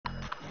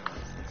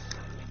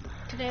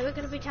today we're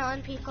going to be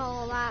telling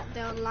people that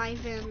they're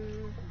live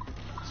in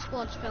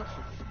Squadsville.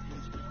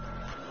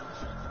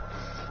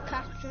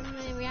 Capturing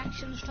the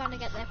reactions, trying to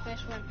get their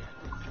first win.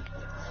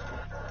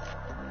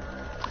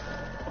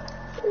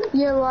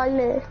 Yeah,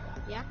 Riley.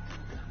 Yeah?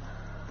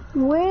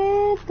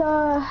 Where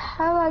the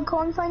hell? I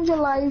can't find your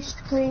live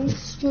stream.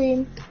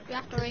 You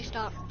have to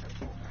restart.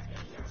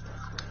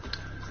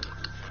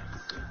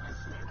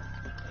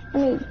 I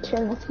need to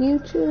turn off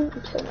YouTube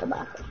and turn it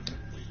back.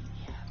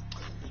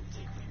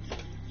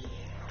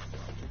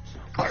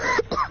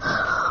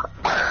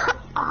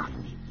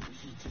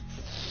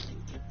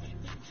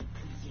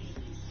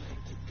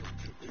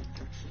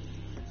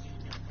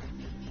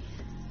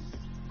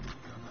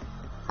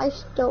 I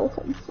still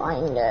can't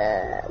find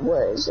it.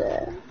 Where is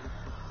it?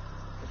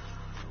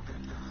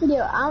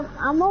 Yo,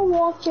 I'm gonna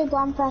watch your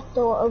Grand Theft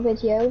Auto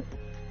video.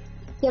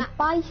 Your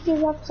bike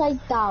is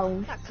upside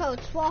down. That code,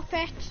 swap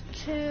it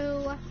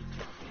to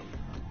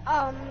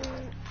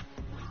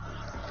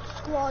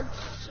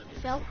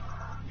Squadsville.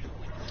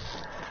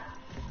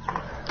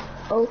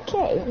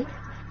 Okay.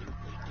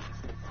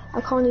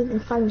 I can't even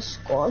find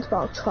squads, but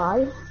I'll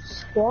try.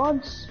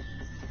 Squads.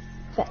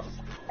 Phil.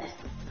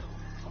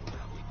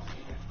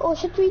 Or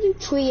should we do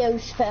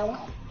trios, Phil?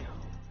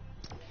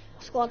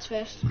 Squads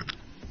first.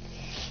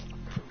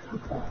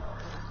 Okay.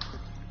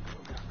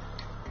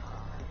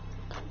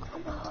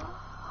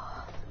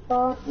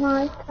 But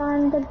my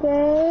kind of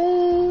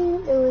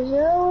game, it was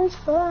always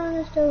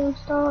fun to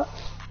start.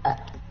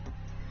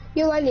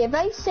 Yo, Riley, if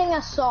I sing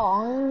a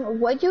song,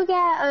 would you get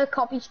a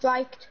copy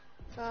striked?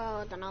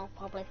 I don't know,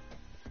 probably.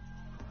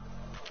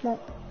 No.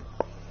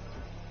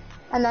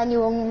 And then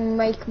you won't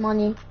make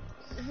money.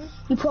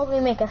 You probably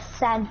make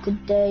 $1 a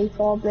day,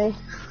 probably.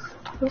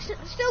 It's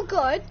still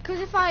good, because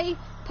if I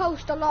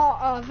post a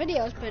lot of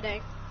videos per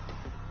day.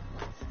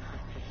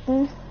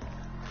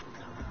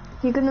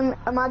 You're gonna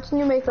imagine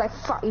you make like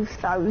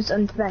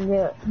 5,000,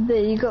 then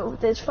there you go.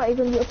 There's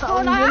 500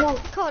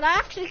 pounds. Code, I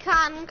actually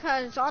can,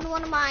 because on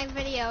one of my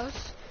videos,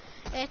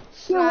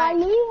 it's Yo, like...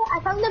 I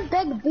found a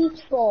big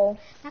beach ball.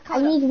 I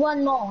need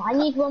one more. I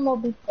need one more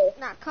beach ball.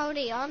 Nah,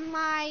 Cody, on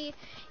my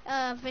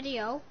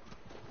video,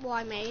 what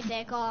I made,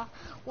 they got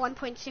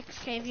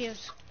 1.6k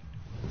views.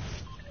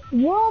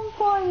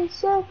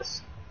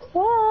 1.6k?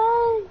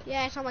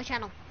 Yeah, it's on my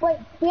channel. Wait,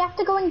 we have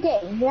to go in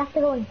game. Nah,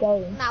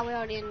 we're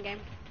already in game.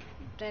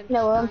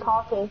 No, we're in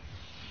party.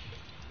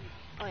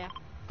 Oh yeah.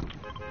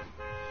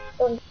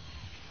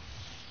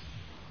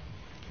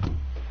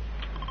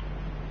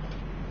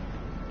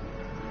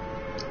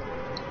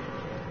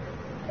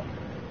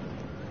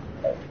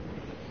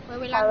 Where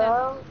we landing?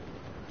 Hello?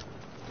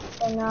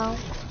 Okay, now.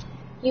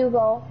 You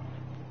go.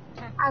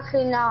 Okay.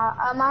 Actually, no.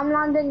 I'm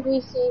landing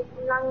greasy.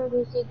 I'm landing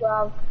greasy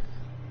glove.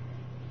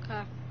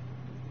 Okay.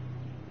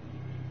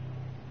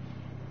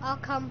 I'll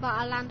come, but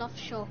I'll land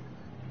offshore.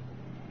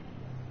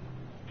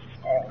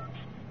 Okay.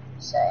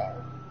 Same.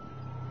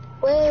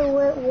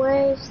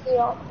 Where's the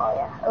oh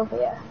yeah, over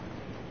here.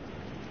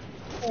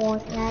 When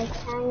I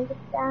can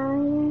get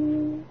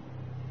down.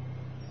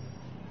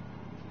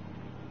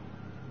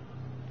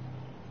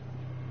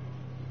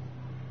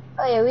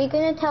 Oh yeah, we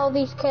gonna tell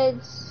these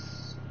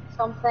kids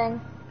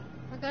something?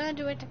 We're gonna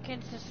do it to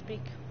kids to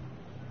speak.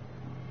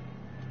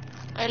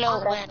 Hello,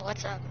 Okay. man,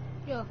 what's up?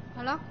 Yo,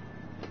 hello?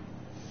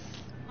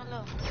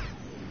 Hello.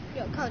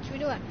 Yo, coach, we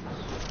do it.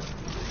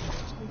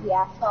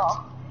 Yeah,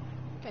 so.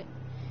 Okay.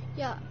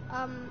 Yeah,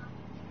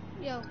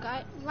 yo,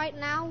 guy, right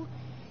now,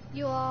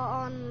 you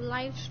are on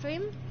live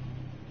stream.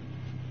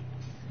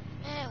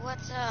 Hey,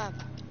 what's up?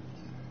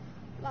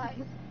 Like,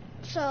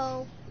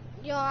 so,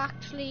 you're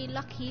actually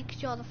lucky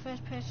because you're the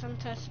first person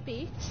to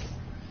speak.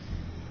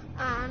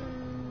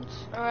 And...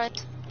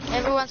 Alright,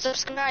 everyone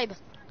subscribe.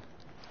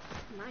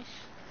 Nice.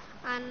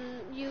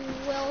 And you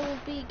will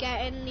be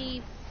getting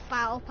the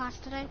battle pass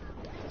today.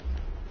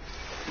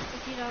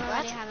 If you don't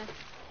already have it.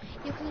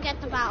 You can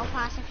get the battle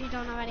pass if you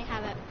don't already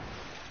have it.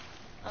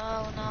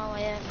 Oh no, I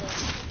have it.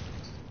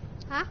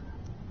 Huh?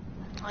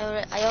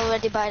 I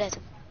already bought it.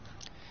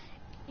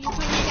 You can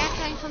get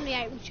things from the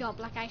item shop,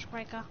 like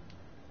Icebreaker.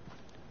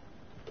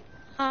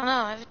 Oh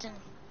no, everything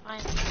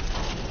fine.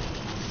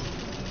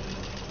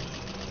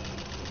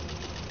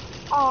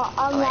 Oh,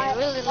 I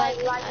really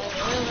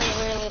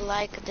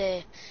like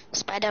the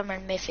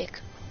Spider-Man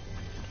Mythic.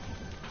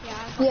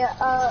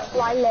 Yeah.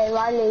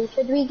 Riley,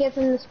 should we give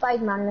him the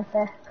Spider-Man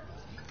mythic?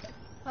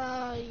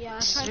 Yeah.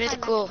 This is really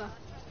cool.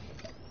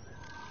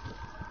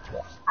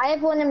 I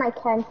have one in my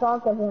tent, so I'll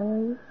give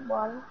him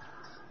one.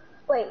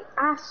 Wait,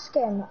 ask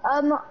him.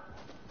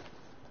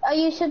 Are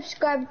you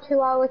subscribed to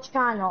our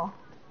channel?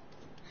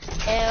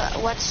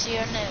 What's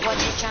your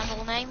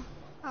channel name?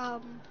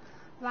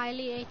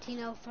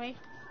 Riley1803.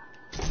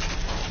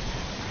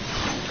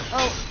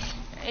 Oh,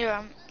 here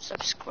I'm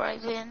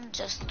subscribing.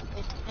 Just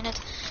wait a minute.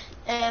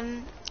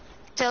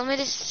 Tell me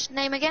this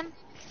name again.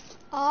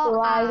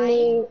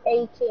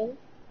 Riley18.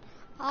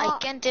 I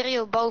can't hear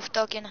you both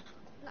talking.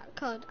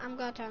 Code. I'm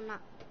gonna turn that.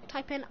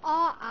 Type in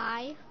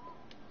RI.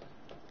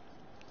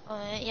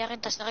 Jaren,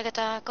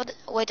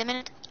 wait a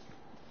minute.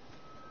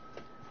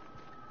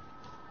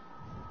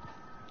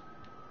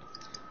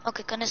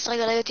 Oké, kan je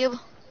straks op YouTube?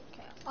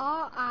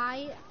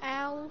 Okay.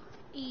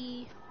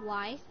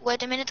 Riley.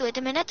 Wait a minute.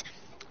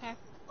 Okay.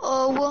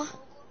 Oh,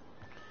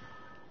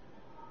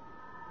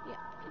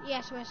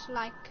 Yeah. So it's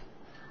like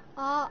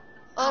R.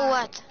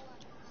 what?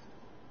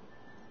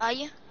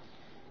 I?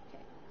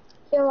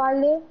 Yo,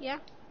 Ali, Yeah.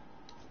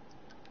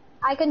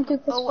 I can do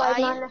Oh, prescribe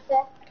I? man if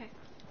it. Okay.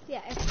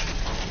 Yeah. It's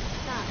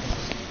that.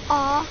 It's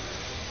R.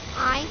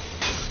 I.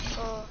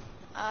 Oh,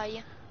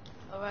 I.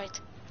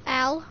 Alright.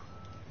 L.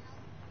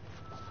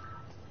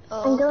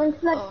 I'm going to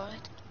the.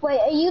 Alright. Wait,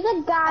 are you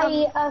the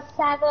guy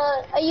 7?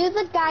 Are you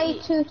the guy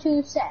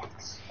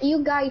 226? Are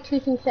you guy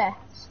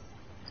 226?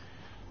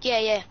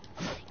 Yeah.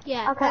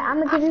 Yeah. Okay, I'm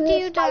gonna give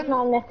you the prescribe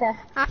man if it.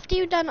 After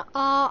you've done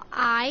R.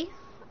 I.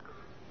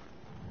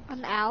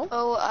 And L.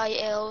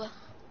 OIL.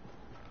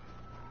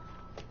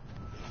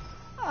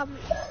 R.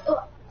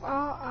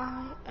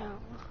 I. L.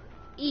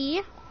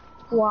 E.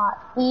 Y.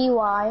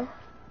 E-Y.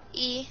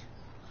 E.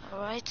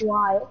 Alright.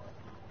 Y.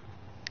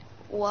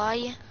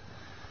 Y.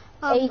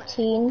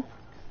 18.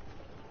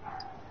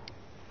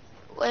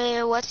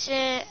 What's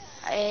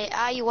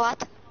I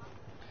what?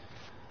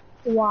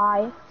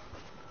 Y.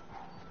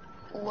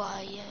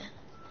 Y.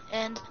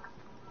 And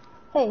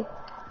Hey,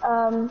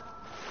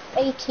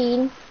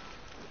 18.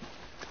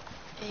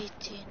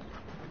 18.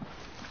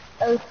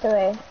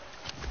 03.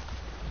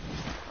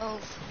 Oh,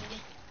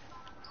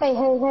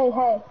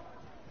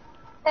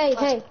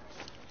 Hey.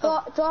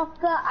 What? Drop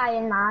the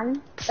Iron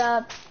Man.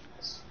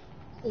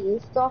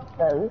 Please, drop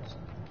those.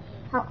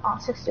 Oh,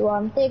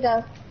 61. There you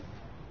go.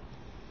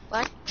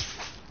 what?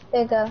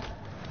 There you go.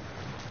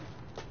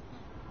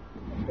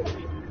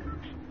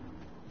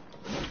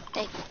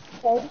 Take.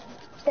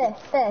 Okay.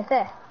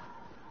 There.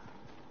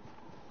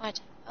 What?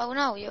 Oh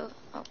no, you.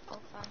 Oh,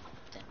 fine.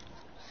 Then.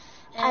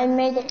 I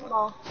made it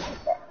more.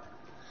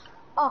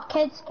 Oh,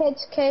 kids.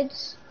 Okay.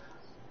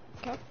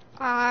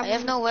 I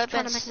have no Trying to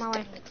weapons make my way.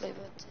 technically,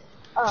 but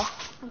Oh,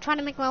 I'm trying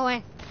to make my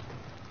way.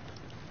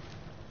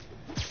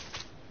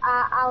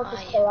 I'll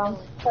just kill him.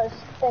 Because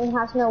Thing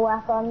has no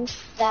weapons.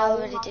 I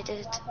already did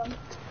it.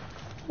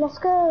 Let's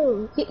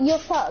go. You're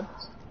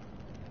subbed.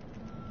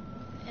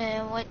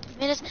 Wait a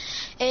minute.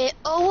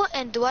 Oh,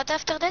 and what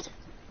after that?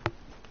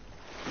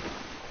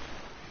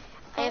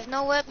 I have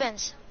no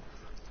weapons.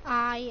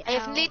 I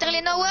have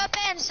literally no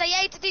weapons. I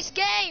hate this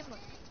game.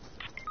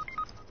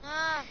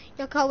 Ah,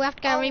 Your code, we have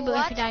to get a Oh, reboot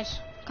what? if he dies.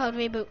 Code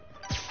reboot.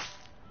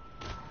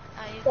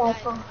 I Yeah, died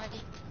fine.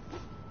 already.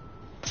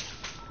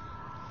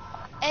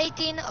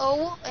 18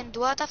 oh, and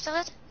what after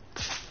that?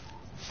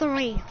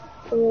 3.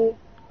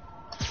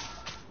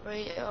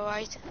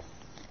 Alright.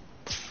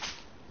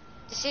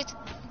 This it?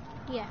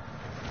 Yeah.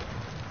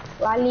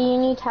 Riley, you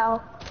need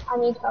help. I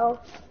need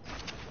help.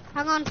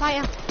 Hang on,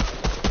 fire.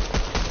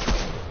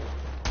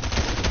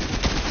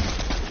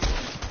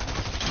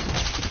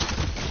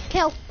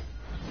 Kill.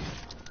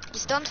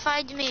 Just don't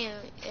find me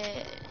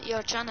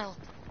your channel.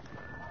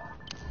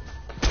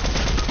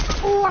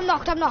 Oh, I'm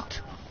knocked. I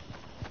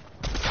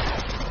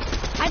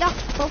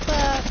knocked both.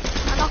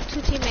 I knocked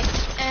 2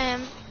 teammates.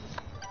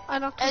 I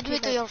knocked 2 Add me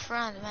teammates. to your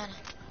friend, man.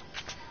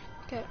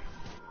 Okay.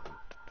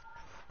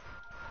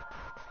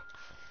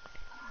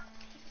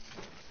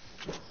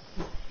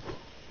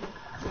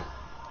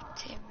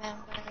 Team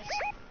members.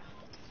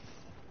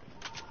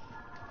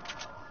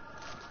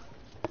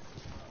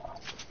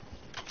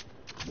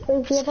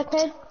 Who's the other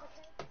kid?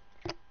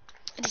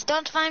 Just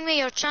don't find me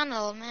your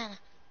channel, man.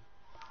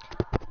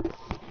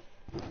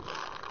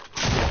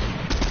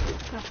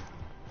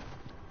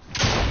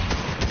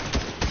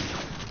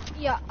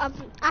 Yeah,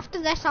 after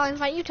this I'll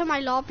invite you to my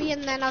lobby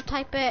and then I'll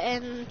type it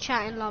in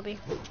chat in lobby.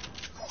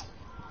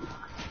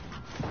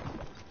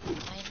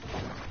 Fine.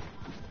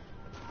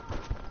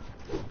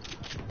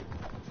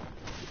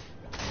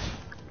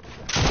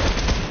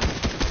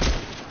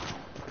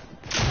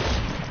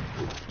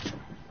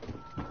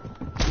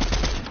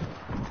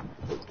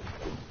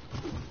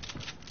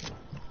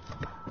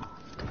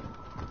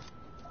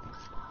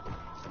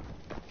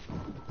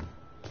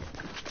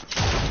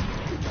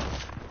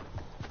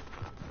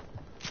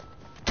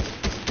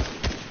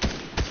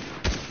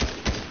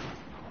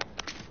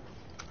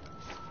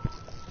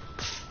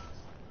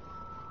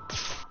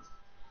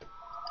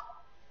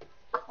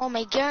 Oh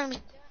my god.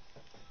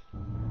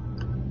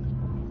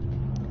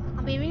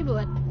 I'll be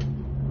rebooted.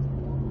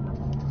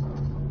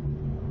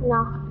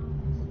 No.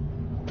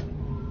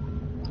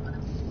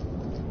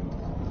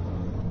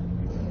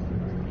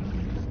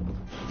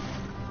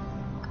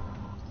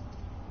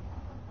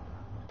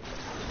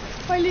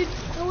 Pilot,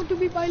 I want to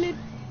be pilot.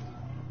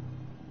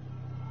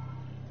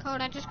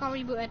 Code, I just got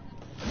rebooted.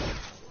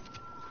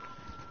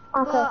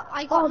 Okay.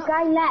 I got no-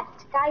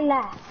 guy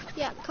left.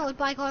 Yeah, Code,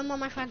 by Code, I'm on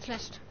my friends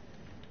list.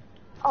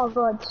 Oh,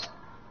 good.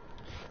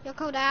 Yeah,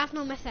 Code, I have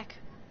no mythic.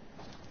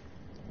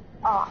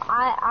 Oh,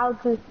 I'll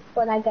do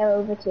when I go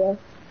over to you.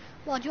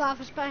 What, do you have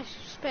a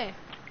spare?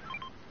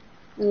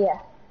 Yeah.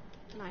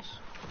 Nice.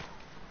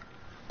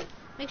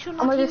 Make sure I'm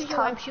not to gonna use just your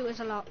type- web shooters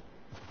a lot.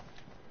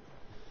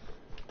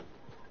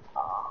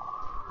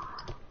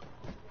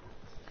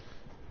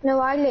 No,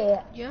 Riley,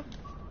 Yeah?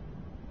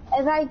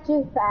 if I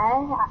do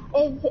fair,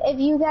 if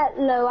you get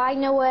low, I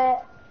know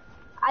where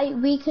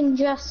we can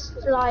just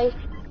like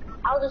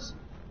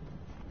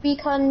we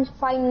can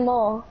find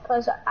more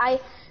because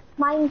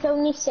mine's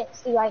only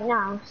 60 right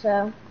now,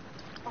 so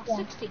Oh, yeah.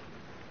 60.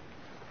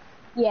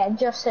 Yeah,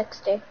 just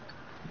 60.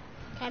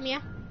 Come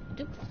here.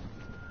 Doop.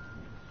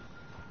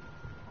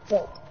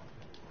 Wait.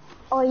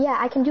 Oh yeah,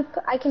 I can do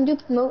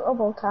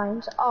multiple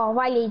times. Oh,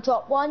 Riley,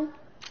 drop one.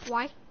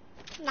 Why?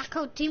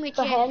 Knacko teammate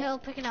For here, him. he'll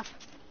pick it up.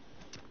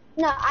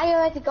 No, I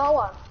already got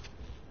one.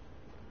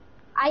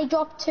 I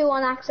dropped 2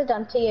 on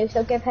accident to you,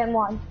 so give him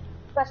 1.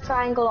 Press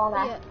triangle on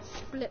there. Yeah,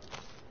 split.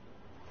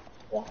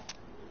 Yeah.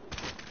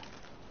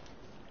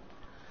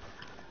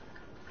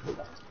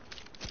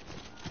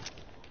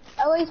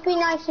 Always be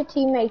nice to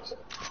teammates.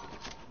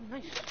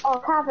 Nice. Oh,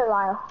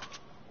 Carlisle.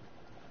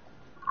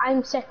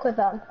 I'm sick with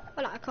them.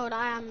 Well, like code,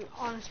 I am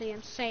honestly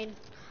insane.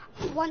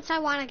 Once I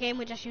won a game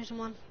with just using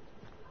one.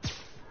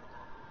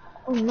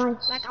 Oh,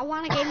 nice. Like, I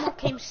won a game what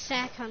came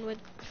second with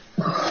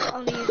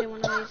only using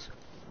one of these.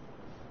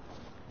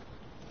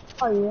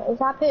 Oh yeah, is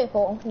that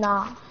purple?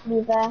 Nah,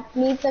 leave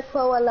the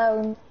crow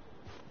alone.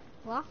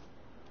 What?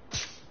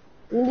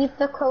 Leave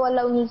the crow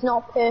alone, he's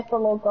not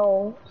purple or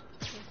gold.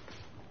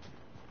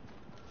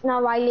 No,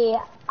 Riley,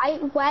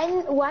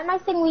 when my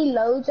thing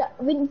reloads,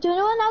 do you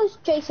know when I was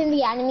chasing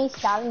the enemies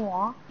down,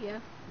 yeah? Yeah.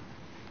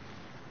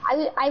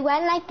 I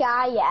went like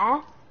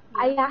yeah.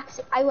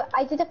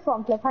 I did a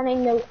front flip and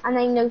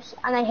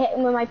I hit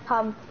him with my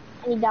pump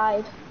and he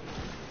died.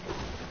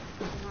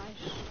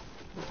 Nice.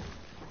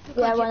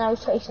 Yeah, when I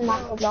was chasing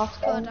that kid last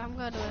game. God, I'm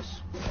gonna do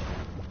this.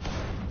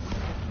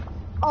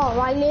 Oh,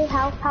 Riley,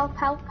 help.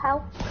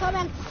 Come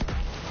in.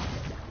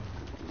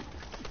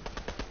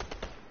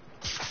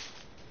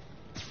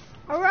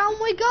 Around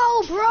we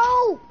go,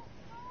 bro!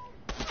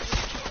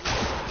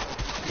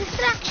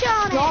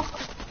 Distraction! No.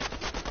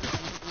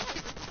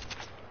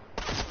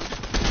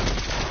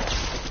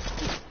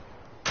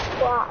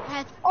 Wow.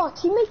 Head. Oh,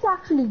 teammates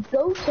actually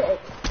goated.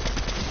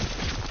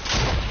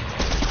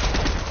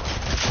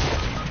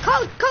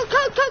 Code!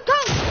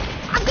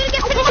 I'm gonna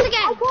get finished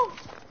again!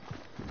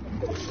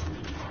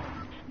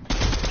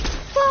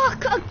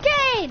 Fuck,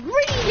 again!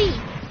 Really?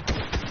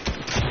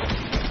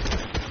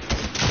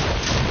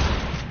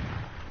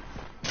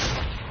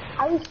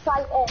 I was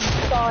fighting,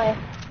 sorry.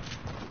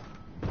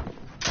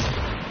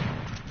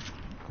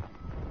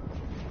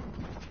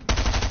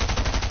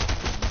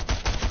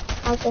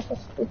 I was just a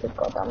stupid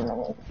goddamn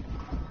minute.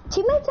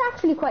 Teammates are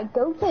actually quite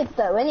goated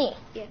though, isn't he?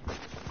 Yeah.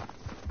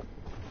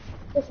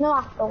 There's no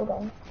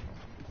uploading.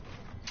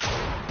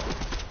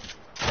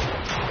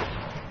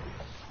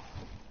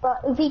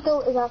 But if he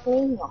goated as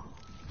me, no.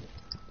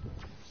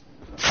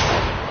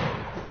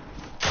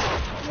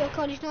 Yo,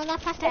 Code, you know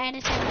that faster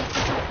editing makes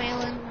you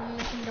failing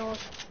making doors.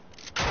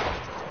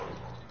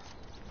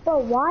 So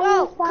why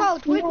No, is that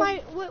Code,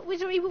 with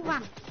the reboot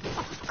van.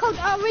 Oh, Code,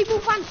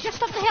 reboot van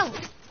just up the hill.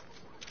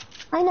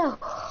 I know.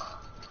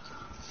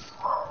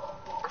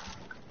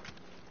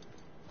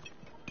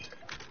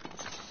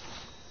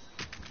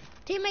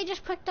 Teammate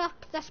just picked up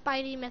the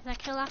Spidey mythic,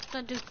 kill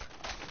after dupe.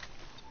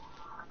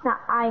 Nah,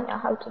 I know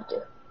how to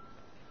do.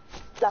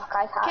 Look,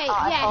 I can't. Okay,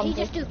 yeah, he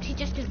just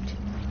duped.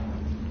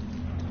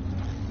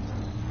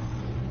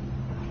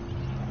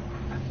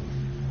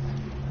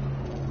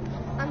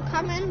 I'm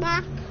coming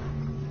back.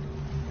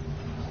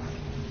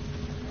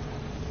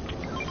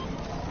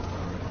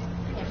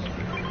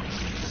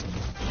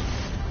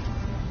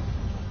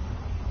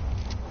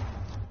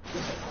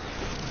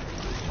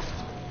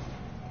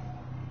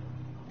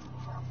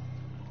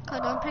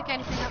 God, don't pick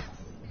anything up.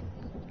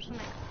 Something.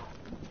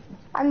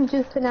 I'm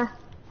duping her.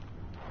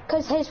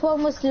 Because his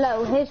one was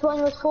low. His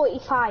one was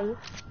 45.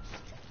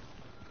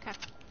 Okay.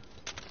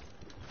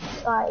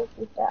 Right,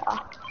 you better.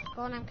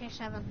 Go on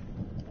MK7.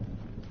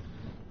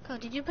 Cool,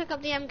 did you pick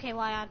up the MK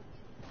I had?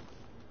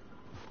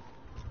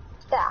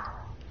 Yeah.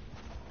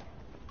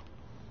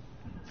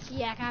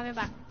 Yeah, can I have it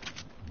back?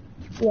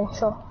 Yeah,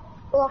 sure.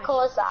 What Nice.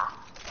 colour is that?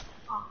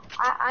 Oh,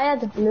 I had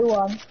the blue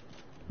one.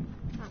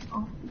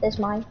 Oh, there's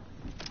mine.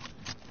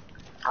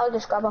 I'll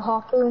just grab a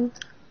harpoon.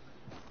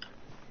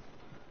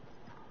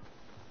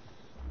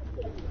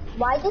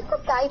 Why did the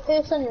guy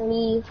person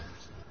leave?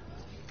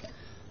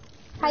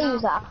 How No.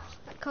 use that?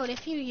 Code,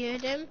 if you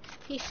heard him,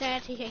 he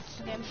said he hates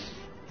the game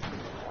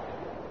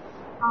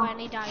Oh. when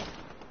he died.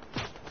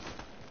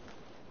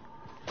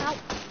 Ow.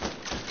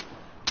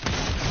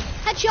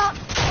 Headshot!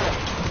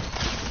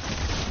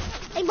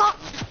 Aimbot!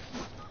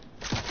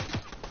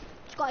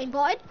 Got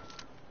aimbotted.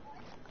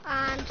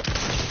 And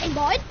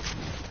aimbotted.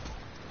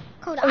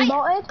 Code,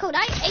 Aimbotted?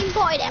 I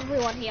aimbotted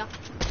everyone here.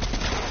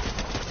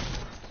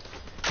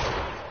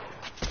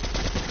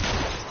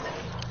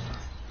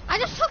 I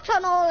just took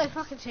on all the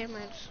fucking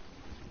teammates.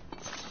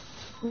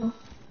 Mm.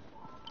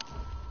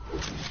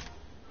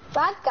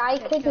 That guy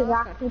kid is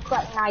actually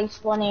quite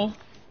nice, wasn't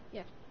he?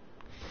 Yeah.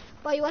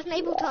 But he wasn't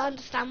able to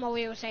understand what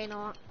we were saying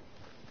or what.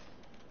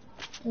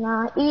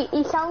 Nah,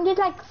 he sounded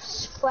like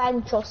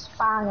French or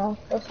Spanish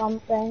or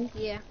something.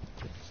 Yeah.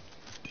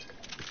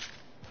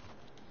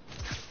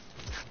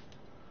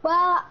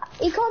 Well,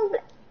 you can't.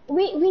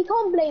 We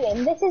can't blame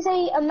him. This is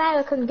a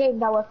American game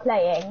that we're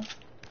playing,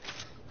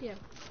 Yeah.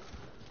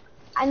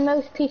 and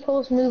most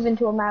people's moving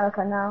to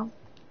America now,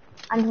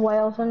 and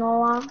Wales and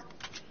all that.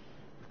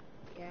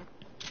 Yeah.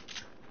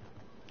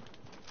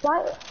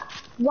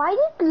 Why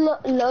did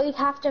Lloyd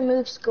have to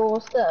move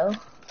schools though?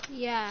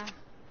 Yeah.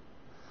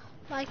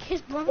 Like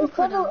his brother His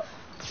could brother. have.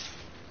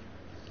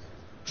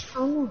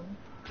 Oh no.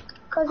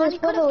 Because And his he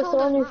could brother have was the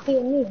told his one who's mum.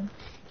 being mean.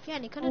 Yeah,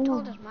 and he could I have know.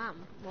 told his mum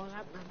what was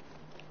happening.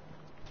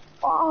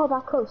 Oh,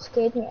 that could have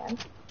scared me then.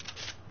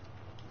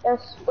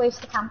 Just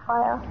waste the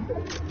campfire.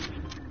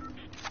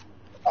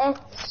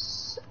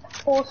 It's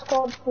 4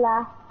 squads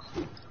left.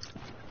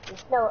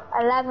 No,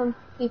 11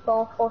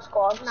 people, 4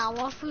 squads. Now,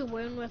 what if we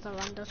win with a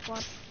random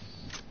squad?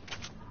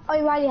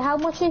 Oh, Riley, how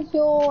much is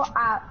your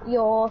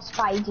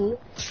Spidey?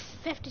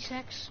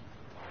 56.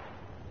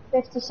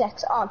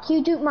 56. Oh, can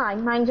you do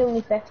mine? Mine's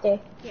only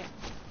 50. Yeah.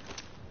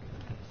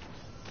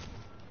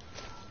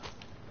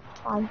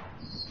 Fine.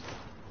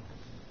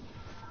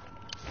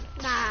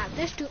 Nah,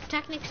 this dupe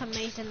technique's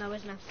amazing though,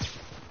 isn't it?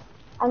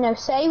 I know.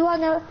 Say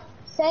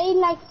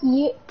like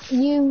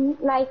you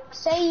like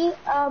say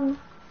I'm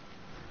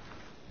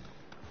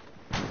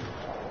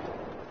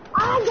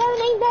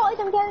getting involved.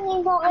 I'm getting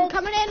involved. I'm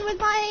coming in with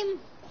my aim.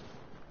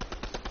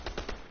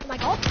 Oh my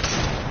god.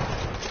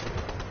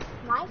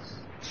 Nice.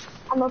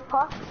 I'm a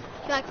puck.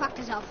 He like fucked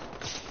himself.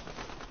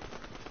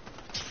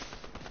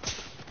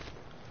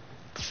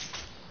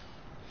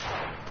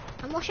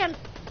 I'm rushing.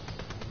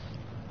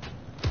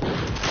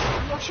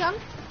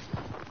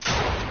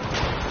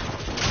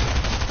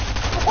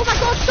 Oh my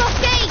god,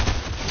 Soski!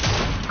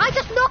 I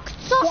just knocked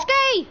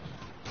Soski!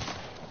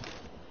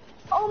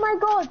 Oh my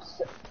god.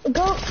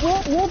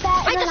 We're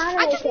better than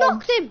I just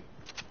knocked him!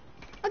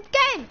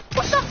 Again!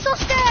 What's up,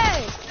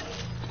 Soski?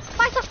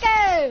 Bye,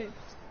 Soski!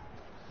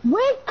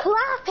 We're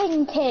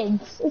clapping,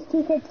 kids. There's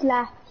 2 kids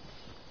left.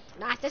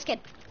 Nah, it's this kid.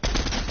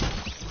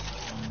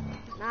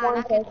 Nah, One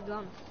that kid. kid's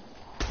gone.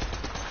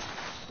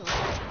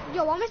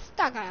 Yo, what is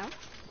that guy on?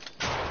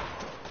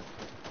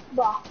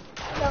 What?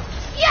 No.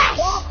 Yes!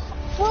 What?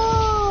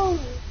 Whoa!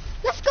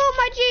 Let's go,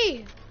 my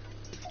G!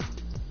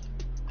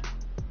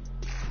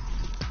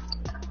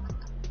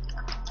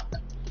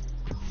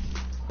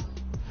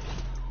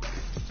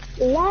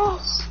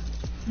 Let's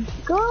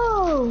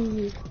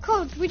go!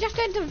 Coach, we just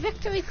did the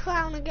victory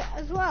crown again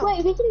as well.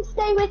 Wait, we can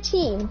stay with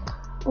team.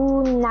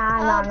 Ooh,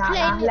 nah.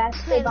 Let's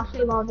stay back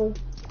to lobby.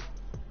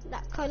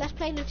 Coach, let's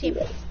play new team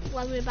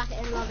when we're back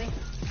in lobby.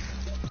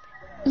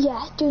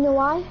 Yeah, do you know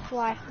why?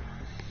 Why?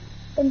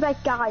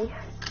 Invite Guy.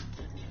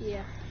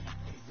 Yeah.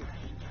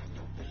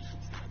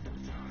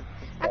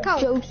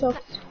 Coach, Joseph.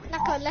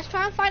 Coach, let's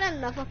try and find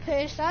another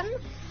person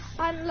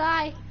and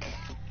like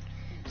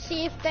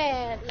see if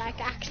they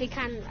like actually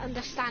can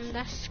understand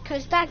us.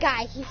 Cause that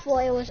guy, he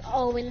thought it was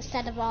O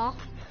instead of R.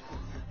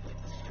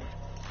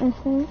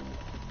 Mhm.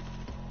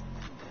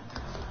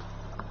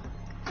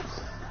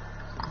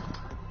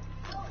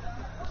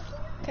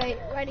 Okay,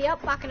 ready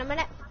up, back in a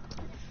minute.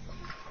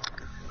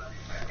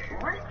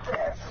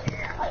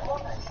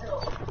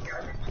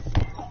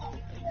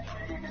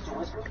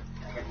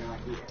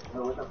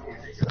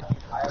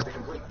 I have the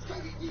complete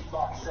DVD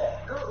box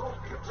set.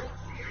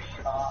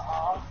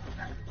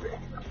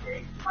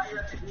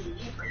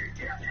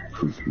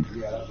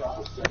 Yeah, that's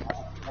all the set. I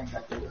think I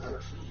did it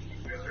first.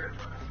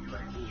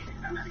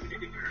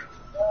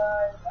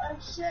 I'm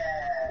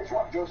sad. What's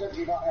wrong, Joseph?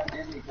 You don't have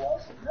Disney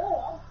Plus?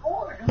 No, I'm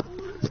bored.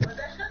 But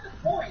that's not the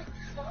point.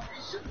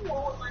 It's something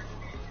wrong with my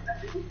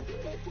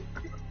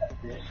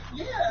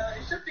yeah,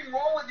 there's something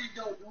wrong with it,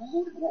 though,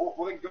 dude. Well,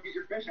 then go get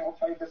your fish and we'll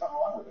tell you if there's something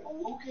wrong with it.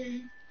 Oh,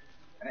 okay.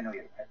 I didn't know you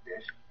had a pet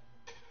fish.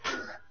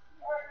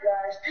 Alright,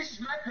 guys, this is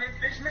my pet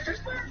fish, Mr.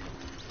 Square.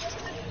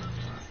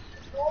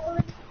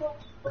 Normally, he's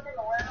swimming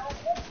around.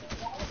 What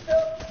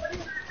are you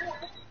doing?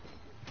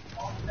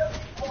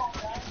 Come on,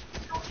 guys.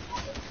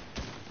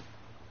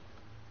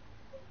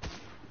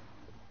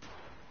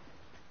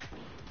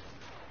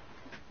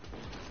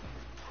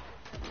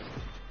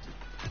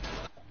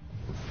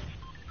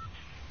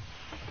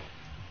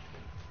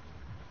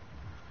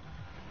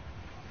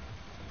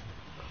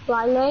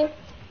 Riley.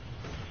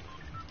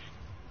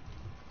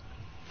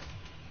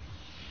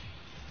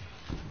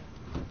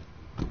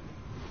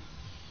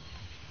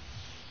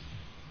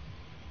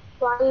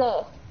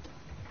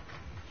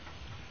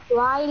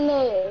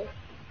 Riley.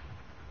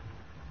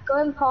 Go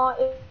and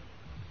party.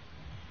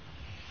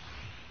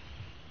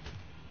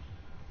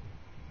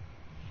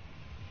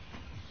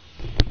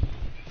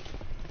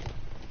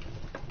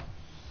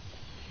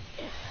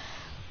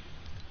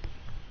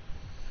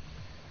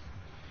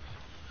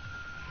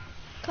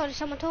 Coach, is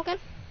someone talking?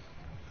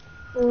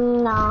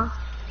 Nah.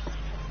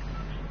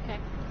 Okay.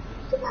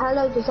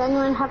 Hello, does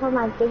anyone have a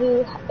mic?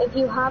 If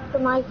you have the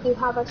mic, you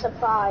have a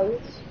surprise.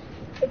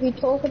 If you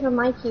talk in the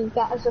mic, you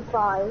get a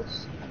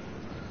surprise.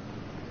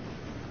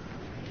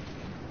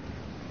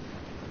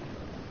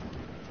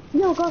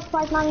 No, go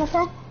fight man,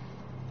 okay?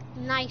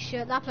 Nice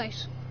shirt, that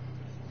place.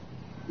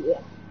 Yeah.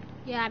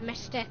 Yeah, I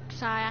missed it,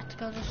 so I had to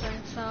go this way,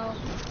 so...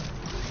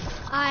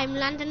 I'm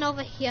landing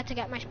over here to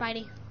get my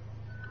Spidey.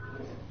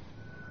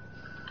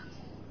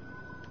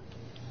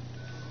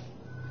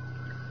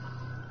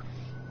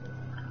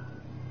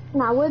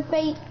 Now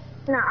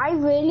I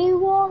really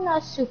want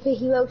a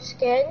superhero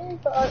skin,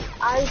 but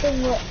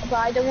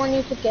I don't want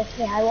you to gift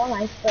me. I want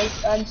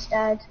Icebreaker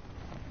instead.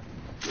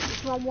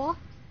 You want what?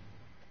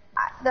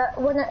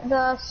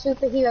 The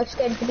superhero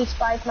skin to be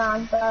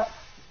Spider-Man, but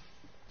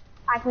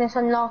I can just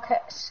unlock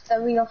it, the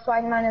real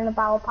Spider-Man in the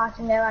battle pass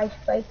and their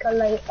Icebreaker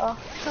later.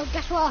 So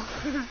guess what?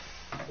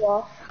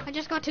 What? I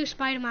just got 2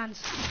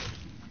 Spider-Mans.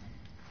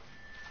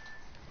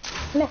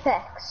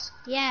 Mythics.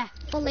 Yeah,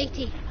 full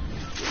 80.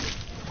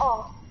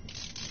 Oh.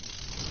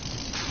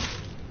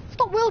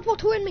 Stop World War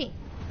II in me.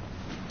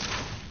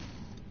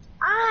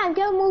 I'm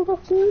gonna move a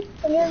food.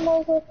 I'm gonna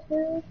move a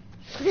food.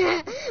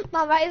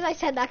 Man, right as I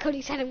said that,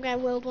 Cody said I'm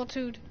going World War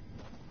II.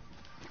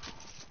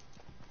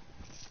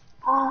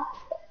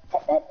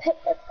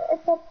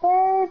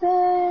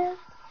 Baby.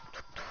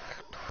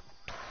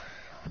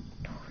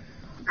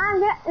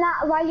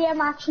 Riley,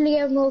 I'm actually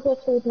a move a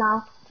food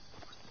now.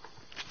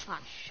 Ah,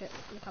 shit,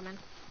 I'm coming.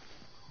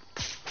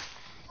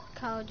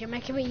 Code, you're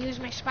making me use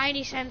my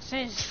Spidey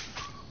senses.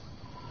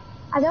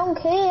 I don't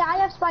care, I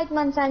have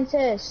Spider-Man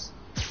senses.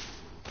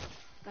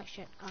 Oh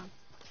shit,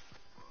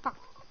 fuck.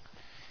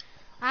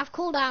 I have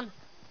cooldown.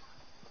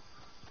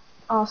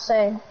 I'll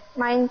say.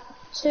 Mine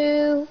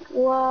 2,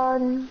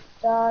 1,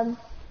 done.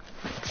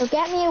 So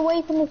get me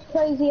away from these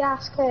crazy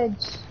ass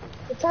kids.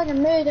 They're trying to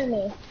murder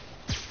me.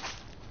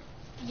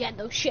 Yeah,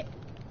 no shit.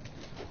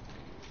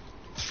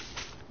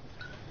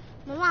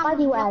 My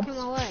Spidey mom's webs.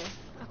 blocking my way.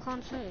 I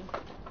can't see.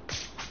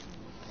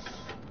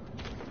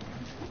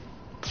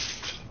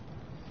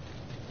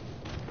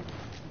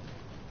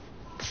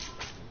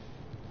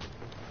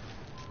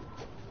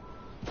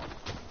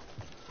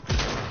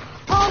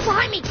 Oh,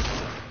 behind me!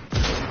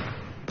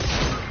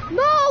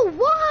 No,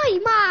 why,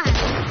 man?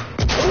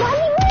 Why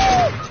you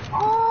move?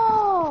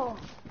 Oh!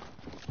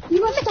 You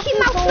must Mickey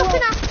Mouse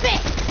looking at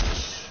bitch!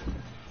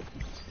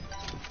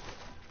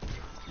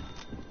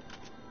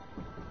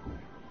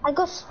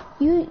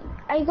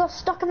 I got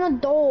stuck in the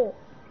door.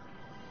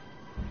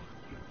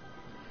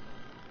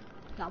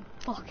 That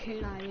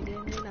fucking hiding,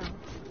 you know.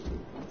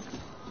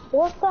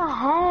 What the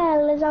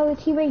hell is our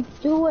teammate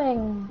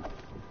doing?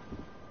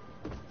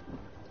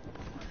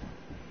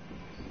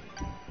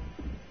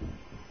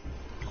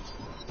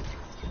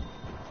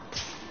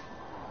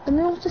 And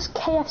then was just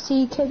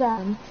KFC to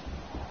them.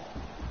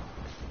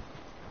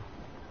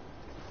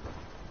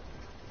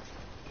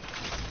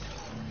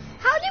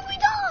 How did we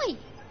die?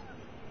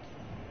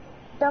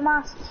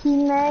 Dumbass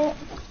teammate.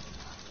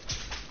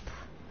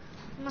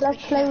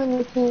 Let's play with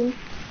the team.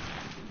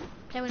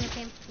 Play with the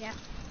team, yeah.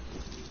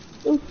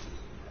 Oops.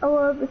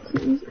 Our other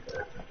team.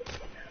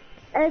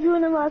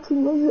 Everyone in our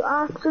team was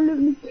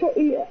absolutely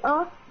kitty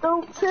us.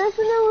 The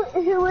person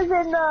who was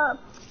in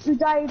the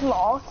dive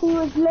lock, he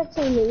was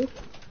literally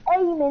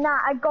aiming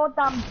at a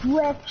goddamn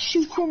brick,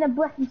 shooting a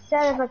brick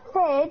instead of a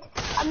kid,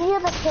 and the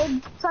other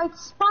kid tried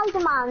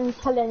Spider-Man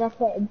killing a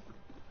kid.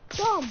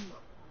 Dumb.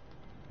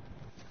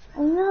 I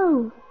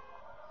know.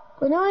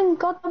 But now I'm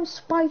goddamn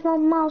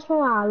Spider-Man Miles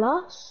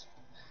Morales.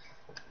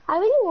 I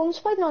really want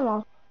Spider-Man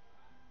Miles.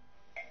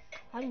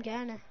 I'm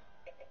getting it.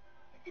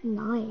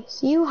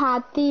 Nice. You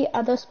had the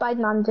other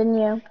Spider-Man, didn't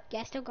you? Yeah,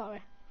 I still got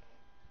it.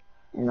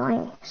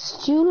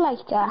 Nice. Do you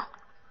like that?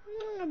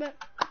 A bit.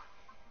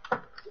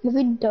 If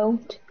you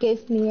don't,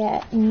 give me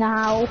it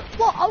now.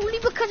 What? Only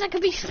because I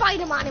could be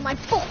Spider-Man in my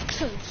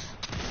boxers?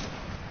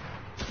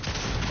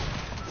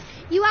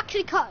 You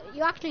actually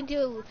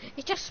do.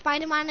 It's just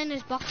Spider-Man in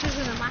his boxers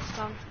with a mask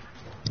on.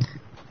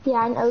 Yeah,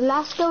 I know.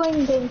 Let's go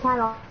in game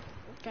panel.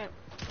 Okay.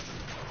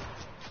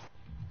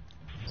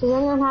 So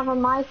then you'll have a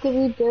mic. If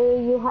you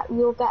do,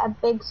 you'll get a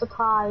big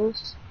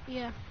surprise.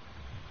 Yeah.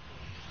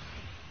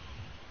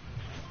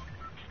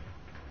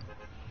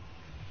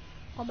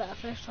 I better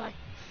first try.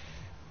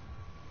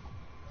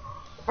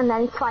 And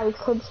then 5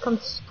 kids come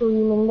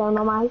screaming down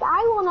the mic.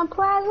 I want a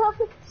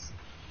present.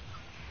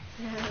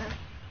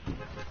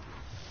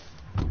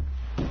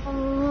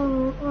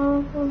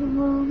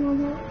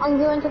 I'm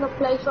going to the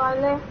place right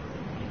there.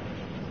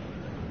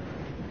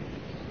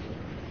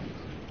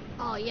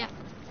 Oh yeah.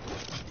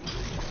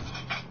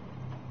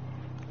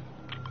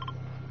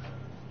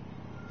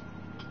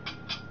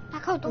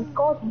 Oh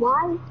God,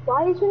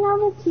 why is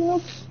another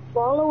team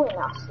following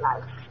us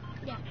like?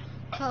 Yeah.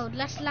 Code,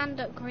 let's land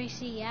at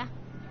Gracie, yeah?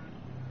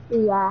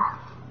 Yeah.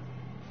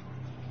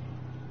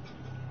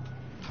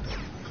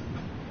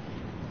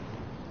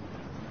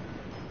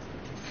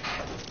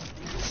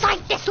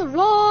 Psych, that's the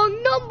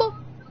wrong number!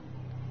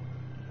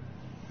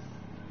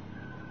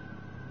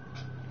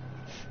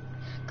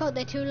 Code,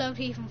 they're too low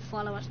to even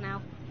follow us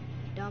now.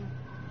 Dumb.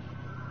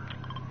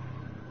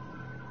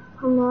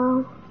 Oh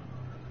no.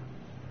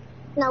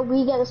 Now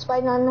we get a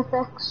Spider-Man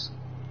effects.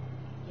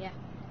 Yeah.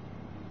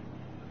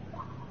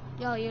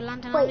 Yo, you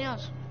landing on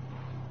yours?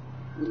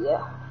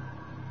 Yeah.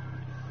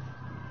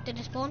 Did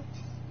it spawn?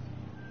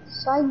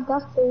 Side,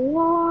 that's the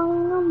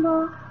wrong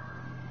number.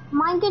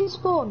 Mine didn't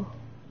spawn.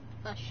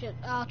 Oh shit,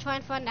 I'll try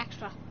and find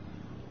extra.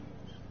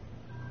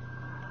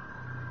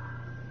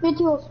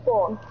 Video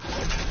spawn.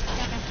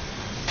 Okay.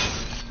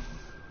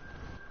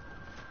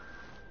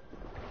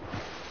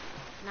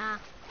 Nah.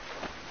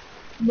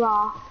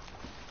 Rah.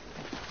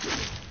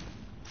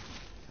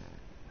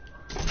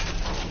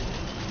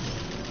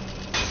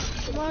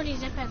 I'm already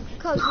zipping.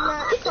 Cause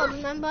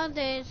remember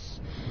there's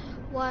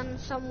one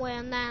somewhere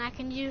and then I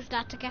can use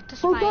that to get to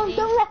Oh, Spidey.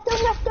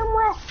 don't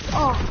rest.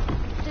 Oh,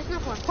 There's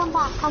another one.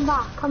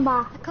 come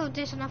back. Cause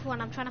there's another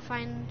one. I'm trying to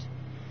find,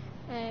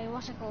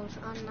 what's it called?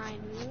 And I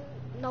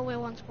know where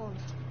one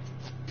spawns.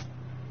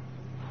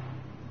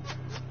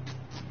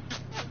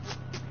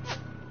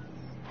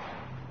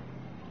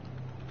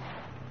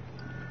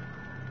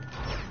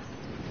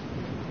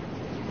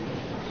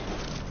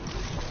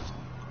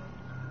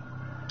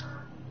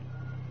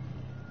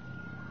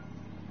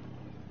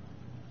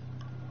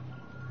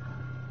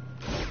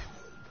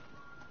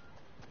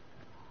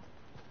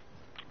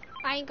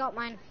 I ain't got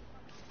mine.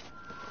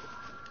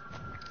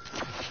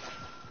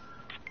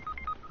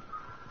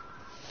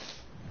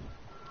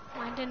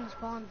 Mine didn't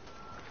spawn.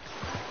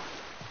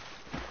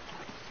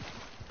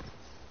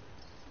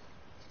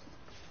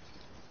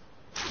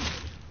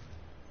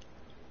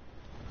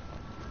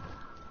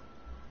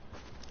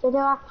 Did it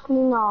actually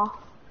not?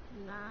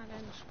 Nah, it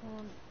didn't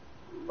spawn.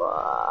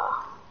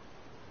 Rah.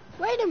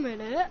 Wait a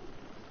minute.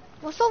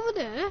 What's over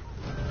there?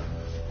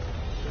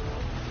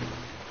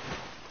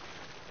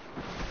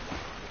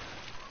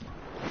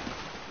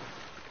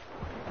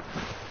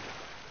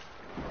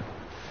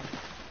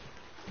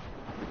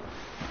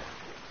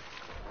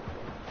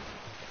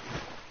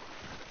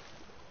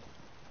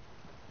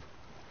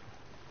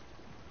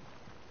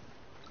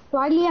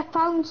 Riley, I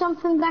found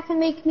something that can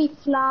make me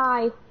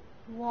fly.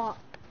 What?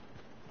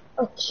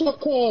 A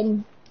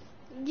chicken.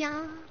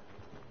 Yeah.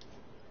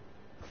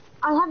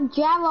 I have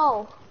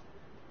Gerald.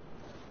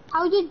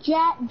 How did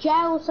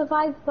Gerald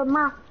survive the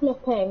map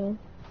flipping?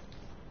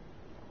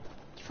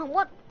 From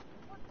what?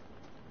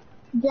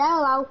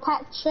 Gerald, our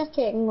pet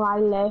chicken,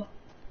 Riley.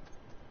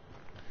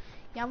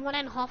 Yeah, I'm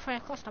running halfway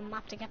across the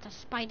map to get to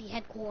Spidey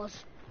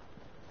headquarters.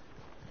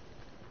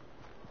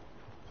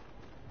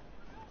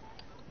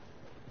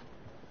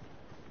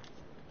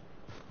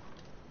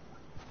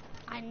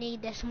 I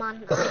need this,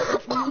 man. I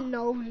have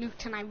no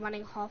loot and I'm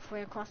running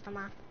halfway across the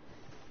map.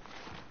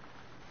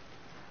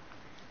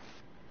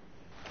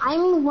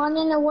 I'm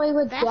running away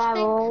with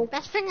Gerald.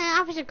 Best thing I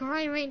have is a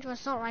great range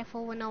assault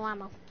rifle with no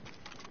ammo.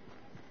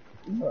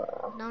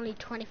 And only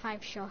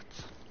 25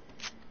 shots.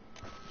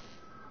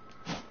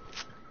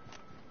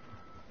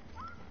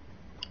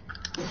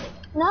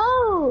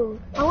 No!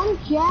 I want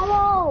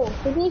Gerald!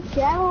 We need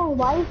Gerald!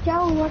 Why is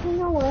Gerald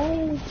running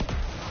away?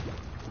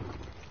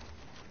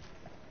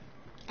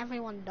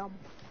 Everyone dumb.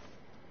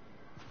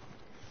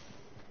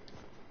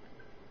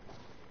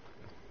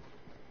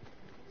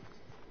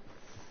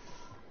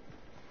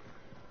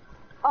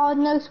 Oh,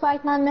 no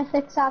Spider-Man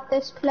mythics at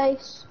this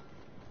place.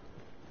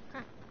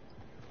 Huh.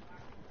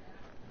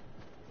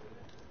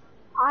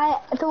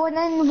 The one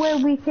in where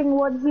Weeping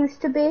Wood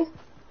used to be.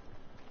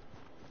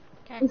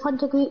 Okay. In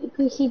front of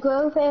Greasy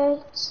Grove,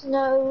 it's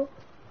no...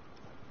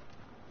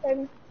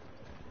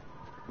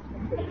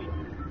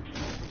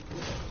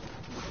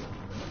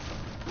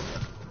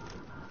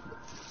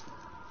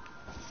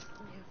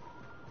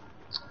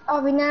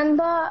 Oh,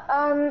 remember,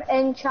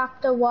 in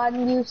chapter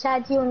 1, you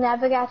said you'll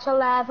never get to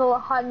level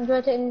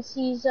 100 in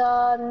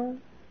season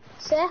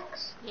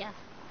 6? Yeah.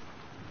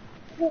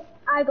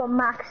 I got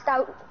maxed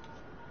out.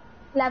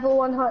 Level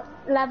 100,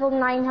 level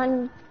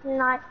 900,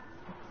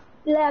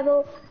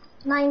 level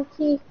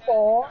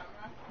 94,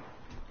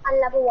 and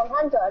level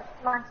 100.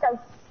 Maxed out,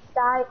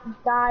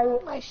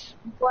 Nice.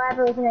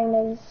 whatever his name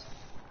is.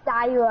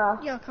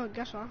 Dyra. Yo, Code,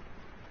 guess what?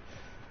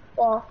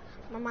 What?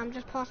 My mom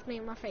just passed me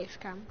my face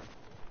cam.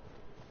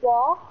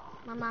 What?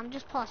 My mom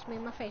just passed me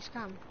my face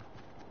cam.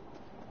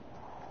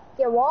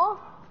 Yeah, what?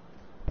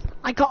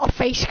 I got a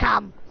face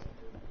cam.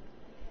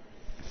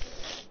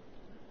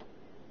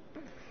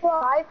 Well,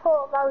 I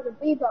thought that was a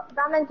V-Bucks.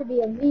 That meant to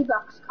be a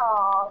V-Bucks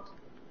card.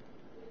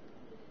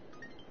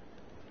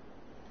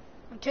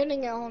 I'm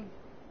turning it on.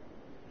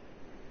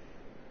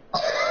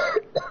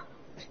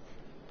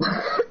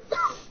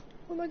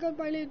 Oh my god,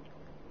 my lid.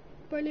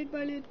 My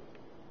lid.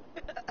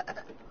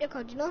 Yeah,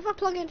 God, you know if I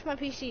plug into my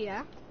PC,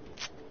 yeah?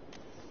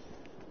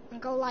 And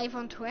go live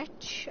on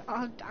Twitch,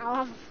 I'll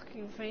have a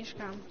fucking face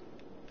cam.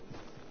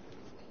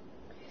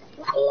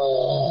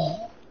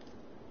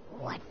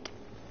 What?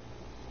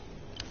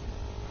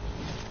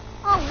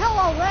 Oh,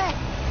 hello there!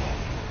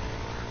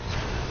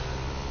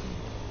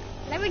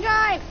 Let me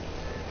drive!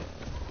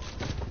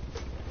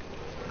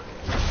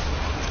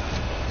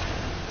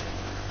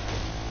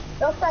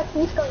 Looks like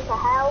he's going to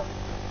hell.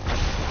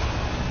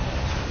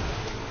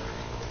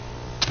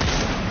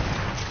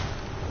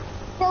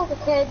 Kill the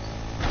kid.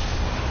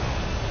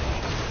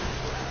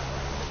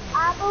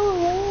 I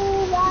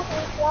believe I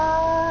can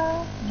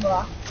fly.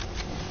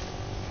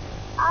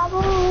 I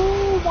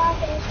believe I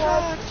can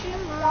touch the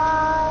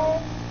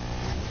sky.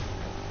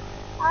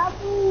 I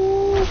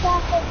believe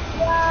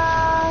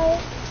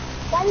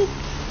Daddy.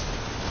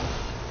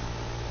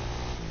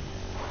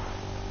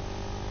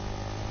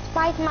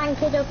 Spider-Man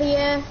kid over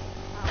here.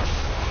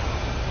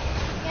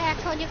 Yeah,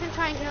 Code, you can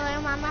try and kill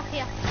him. I'm up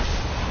here.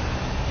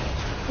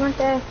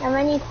 Okay, and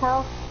I need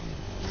help.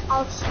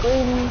 I'll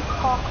scream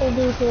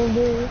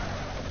cockle-doodle-doo.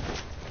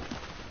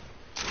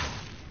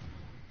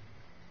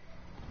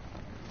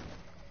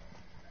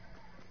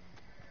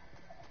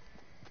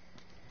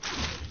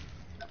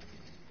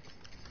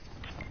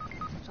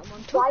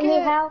 Someone took Why it.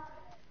 need help?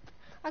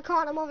 I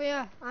can't, I'm over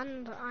here.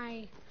 And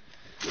I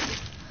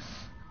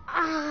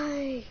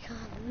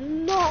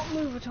cannot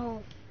move at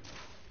all.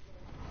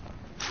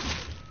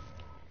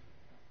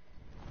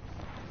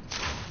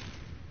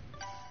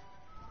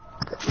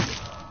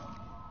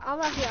 I'll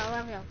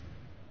have you.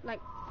 Like,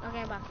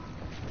 okay, back.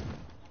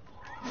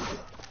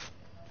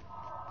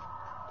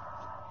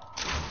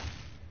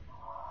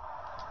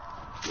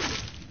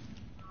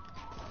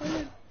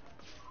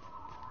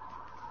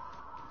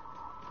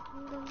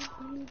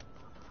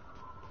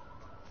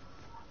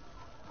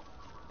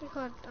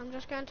 Because I'm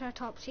just going to the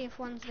top, see if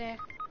one's there.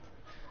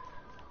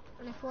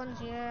 And if one's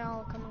here,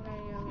 I'll come and get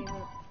you and leave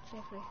it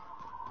safely.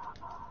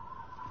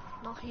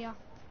 Not here.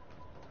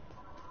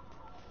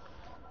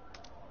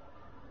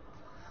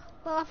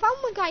 Well, I found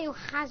the guy who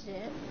has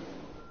it.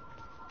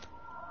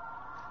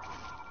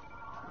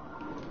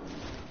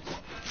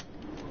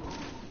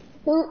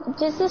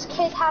 Does this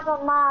kid have a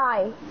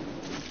mic?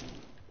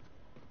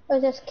 Or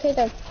is this kid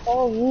a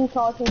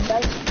retard who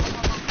doesn't?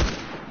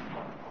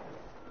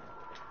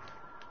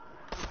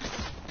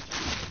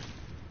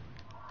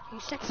 You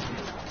sex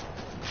offender.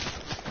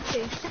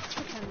 You sex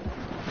offender.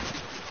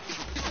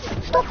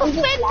 Stop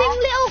offending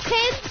little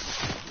kids!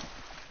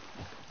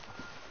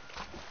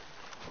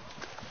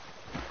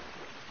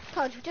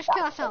 Coach, we just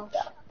kill ourselves.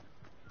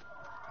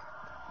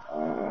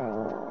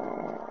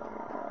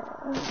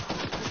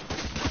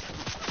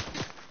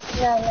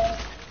 No.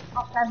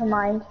 Oh, never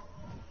mind.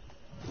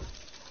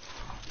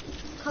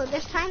 Coach,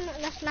 this time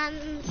let's land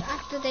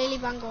after Daily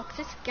Bungle, because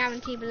it's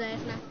guaranteed below,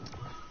 isn't it?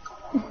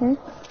 Mm-hmm.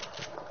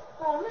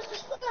 Oh, Mr.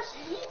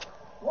 Spicy.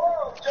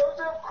 Whoa,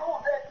 Joseph,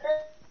 cool that.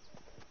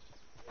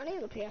 I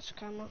need the PS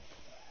camera.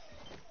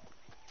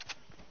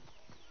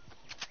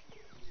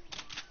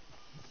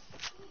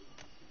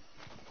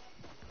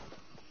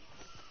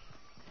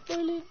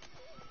 Really?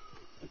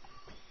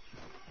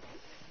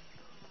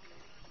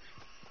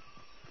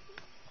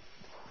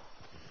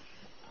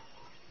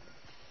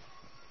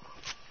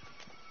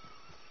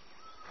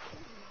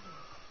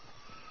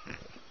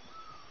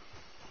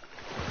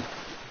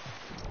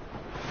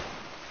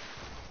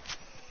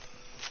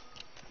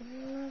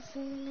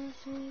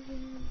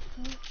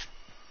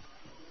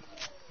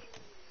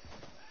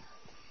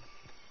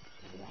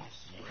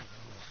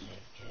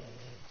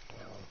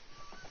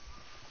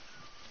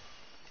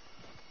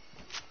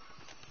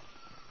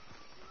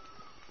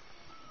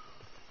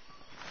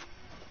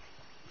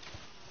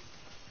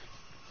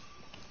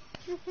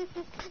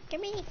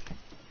 Gimme!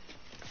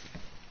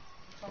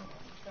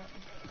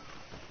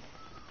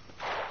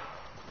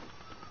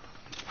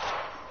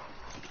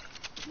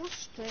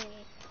 Must be.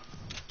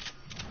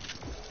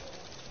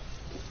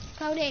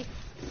 Cody!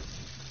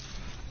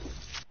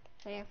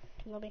 So yeah,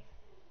 lobby.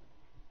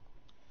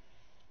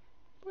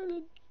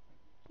 Brilliant.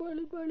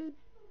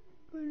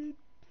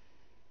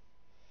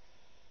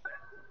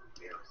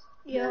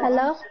 Yo,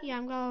 Hello? yeah,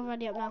 I'm going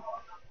ready up now.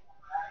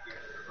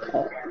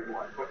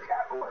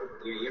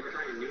 You ever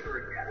try to neuter a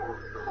cat or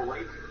the whole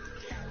life?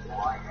 Well,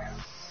 I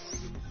have.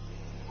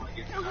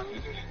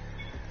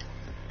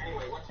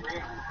 Anyway, what's your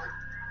answer?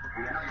 I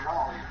know you're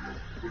wrong.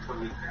 Which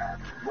one is that?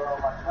 Well,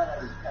 my friend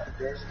has his pet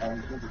fish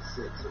and he thinks it's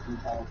sick, so can you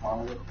have a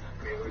problem with it?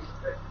 Okay, where's the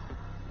fish?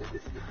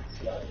 It's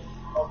slow.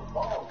 Oh,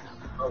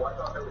 I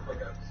thought that was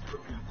like a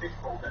spooky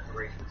fishbowl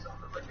decoration or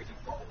something, like making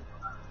bubbles.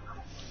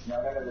 No,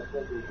 the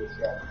fish is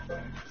just oh,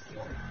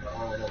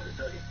 no, he's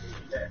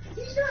dead.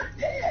 He's not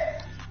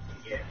dead!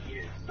 Yeah, he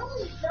is. No,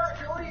 he's not,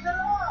 dude, he's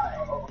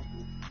alive! Oh,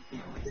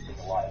 he's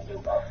alive. So,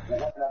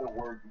 what other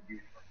word you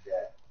use for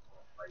dead?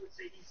 I would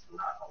say he's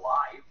not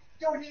alive.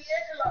 Dude, he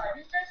is alive.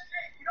 He's just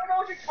sick. You don't know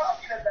what you're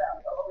talking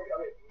about.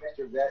 Okay,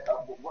 Mr. Vet,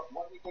 what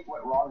do you think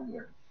went wrong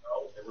here?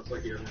 Oh, it looks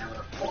like he doesn't have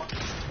enough fun.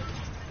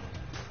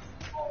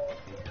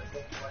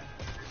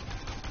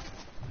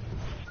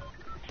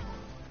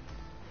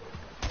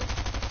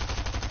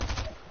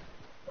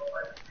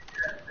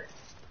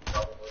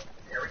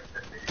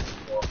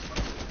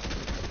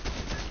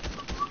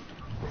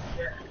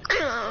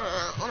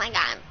 Oh my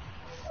god.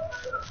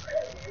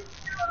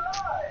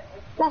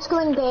 Let's go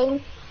in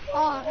game.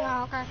 Oh,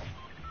 yeah, okay.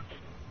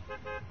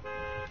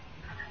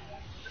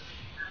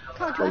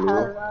 Coach,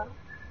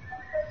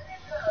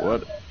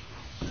 What?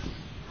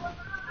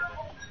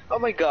 Oh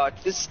my god,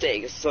 this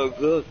steak is so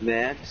good,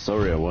 man.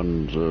 Sorry, I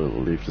wanted to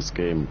leave this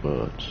game,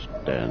 but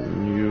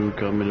then you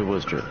come in the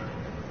voice chat.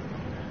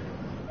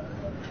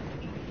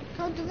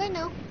 Coach, do they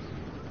know?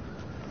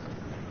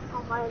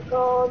 Oh my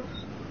god.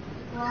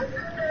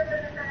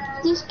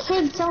 These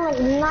kids are like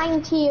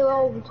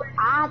 90-year-old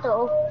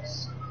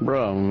adults.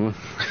 Bro,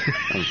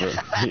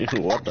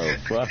 what the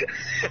fuck?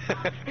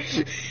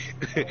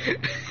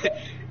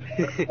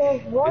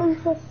 His voice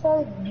is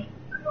so deep.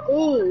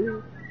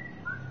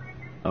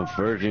 I'm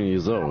 13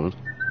 years old.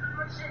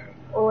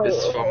 This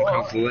is from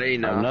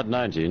Coslana. I'm not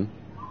 19.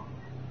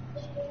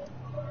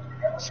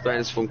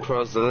 Spanish from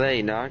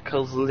Coslana.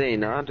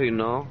 Coslana, do you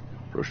know?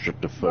 Bro,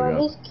 shut the fuck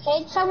Bro, up. these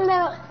kids on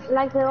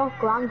like they're all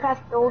Grand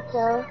Theft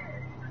Auto.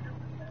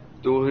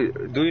 Do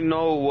you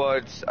know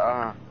what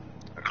a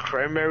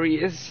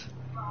cranberry is?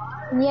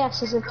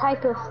 Yes, it's a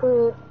type of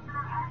fruit.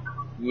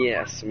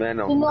 Yes, man.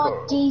 Of Do you know what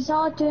course. these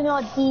are? Do you know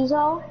what these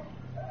are?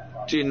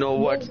 Do you know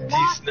what These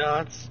these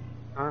nuts?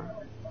 Huh?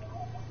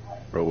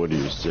 Bro, what do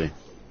you say?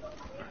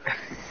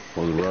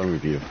 What's wrong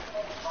with you?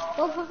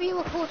 Both of you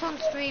were caught on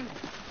stream.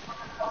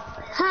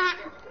 Ha!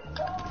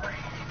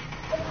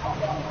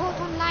 Caught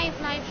on live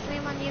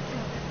stream on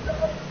YouTube.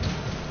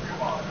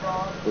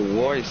 The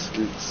voice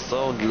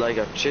sounds like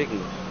a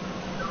chicken.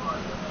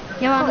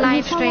 You're on Oh,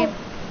 live stream.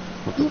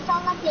 You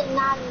sound like your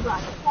nan, bro.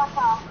 Shut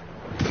up.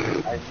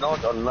 I'm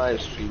not on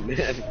live stream,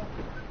 man.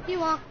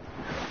 You are.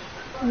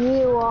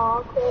 You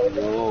are, kid.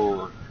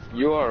 No,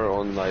 you are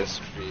on live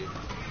stream.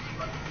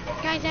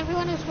 Guys,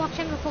 everyone who's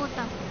watching, report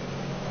them.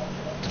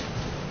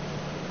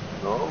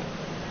 No?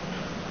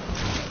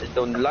 I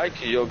don't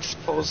like you. You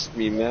exposed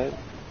me, man.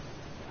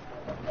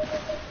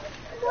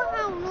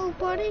 Wow,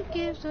 nobody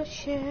gives a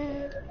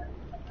shit.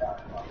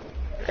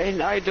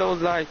 And I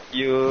don't like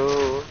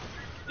you.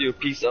 You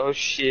piece of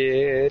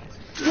shit.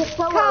 You're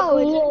so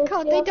ugly.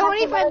 Code, they don't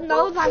even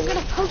know that I'm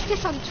gonna post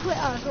this on Twitter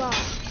as well.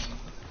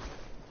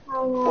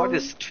 What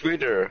is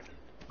Twitter?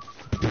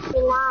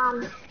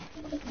 Your nan.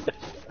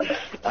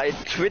 I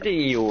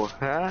tweeting you,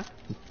 huh?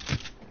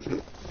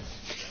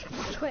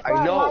 Twitter.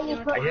 I know. Why you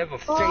put- I have a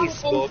go on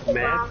Facebook, Instagram,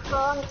 man. Go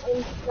on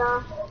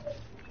Insta.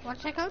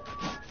 What's that code?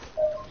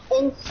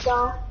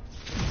 Insta.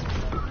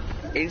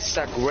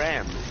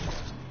 Instagram.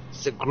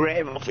 It's the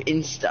gram of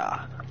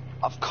Insta.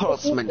 Of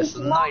course, man. It's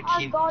not a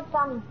 19.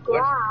 goddamn What?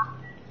 graph.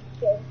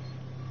 kid.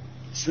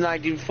 It's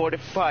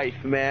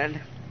 1945,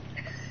 man.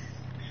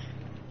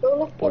 Don't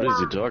look What at is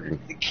he that. talking?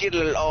 The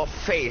killer of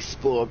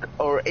Facebook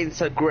or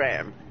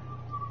Instagram.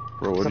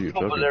 Bro, what are you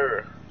talking?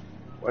 Popular.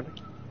 What?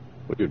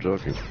 What are you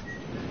talking?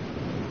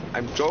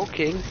 I'm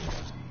joking.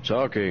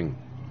 Talking.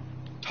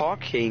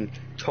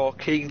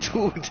 Talking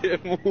to the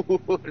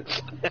moon.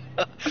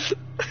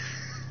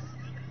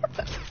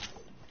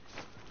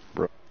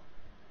 Bro.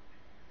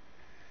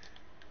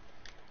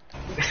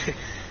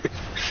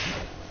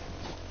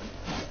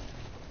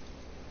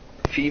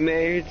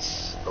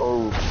 Females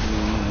or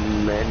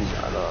men?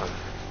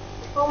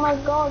 Oh my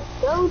god,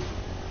 go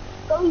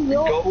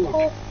your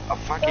Goat. A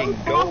fucking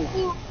goat.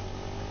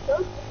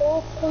 Go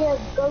talk to your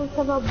goat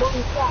of a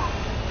bunker.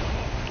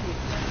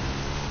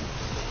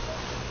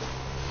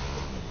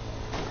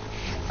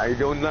 I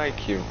don't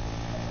like you.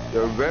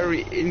 You're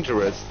very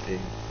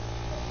interesting.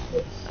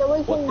 So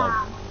is What your the-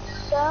 nan.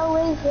 So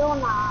is your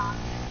nan.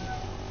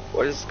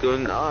 What is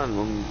going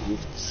on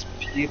with these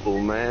people,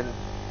 man?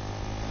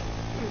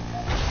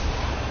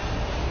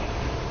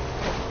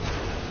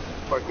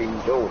 Fucking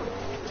goat.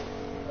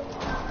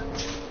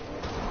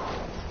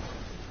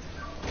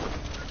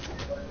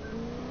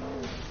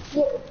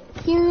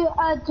 You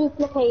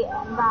duplicate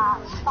that.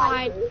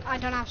 I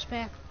don't have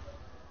spare.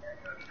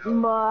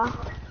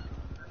 Bruh.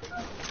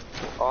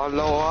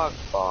 Allahu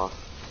Akbar.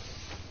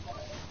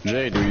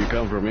 Jay, do you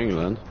come from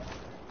England?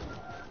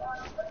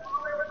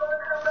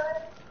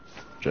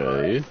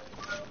 Jay?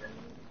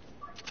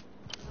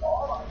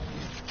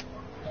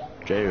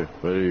 Jay,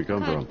 where do you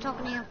come Code, from?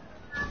 talking to you.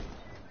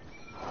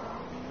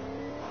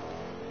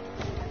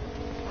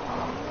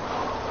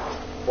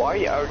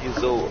 Why are you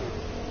so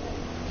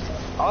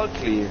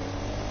ugly?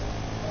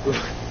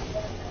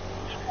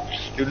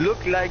 You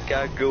look like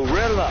a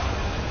gorilla.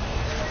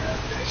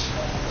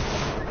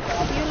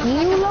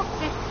 You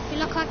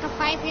look like a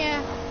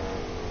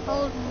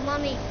 5-year-old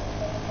mummy.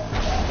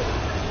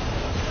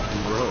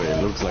 Bro,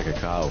 it looks like a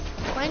cow.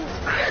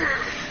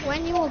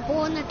 When you were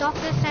born, the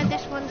doctor said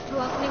this one's too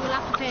ugly. We'll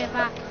have to pay it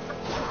back.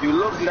 You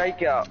look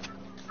like a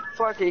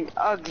fucking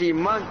ugly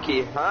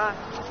monkey, huh?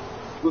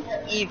 Who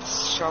eats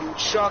some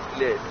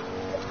chocolate.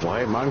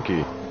 Why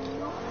monkey?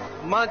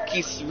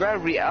 Monkey's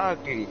very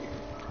ugly.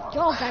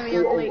 You're very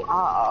ugly.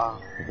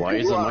 Why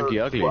is a monkey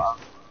ugly?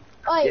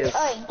 Oi, Yes.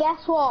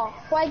 guess what?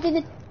 Why did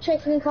the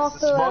chicken cross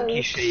It's the road?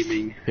 monkey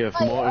shaming. He have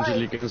Oi, more oi.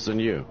 intelligence than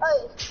you.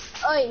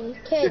 Oi,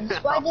 kids,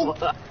 why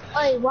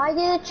did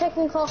the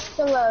chicken cross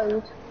the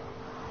road?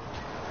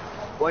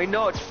 Why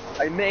not?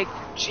 I make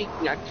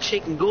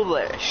chicken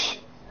goulash.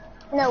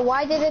 No,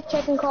 why did the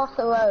chicken cross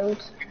the road?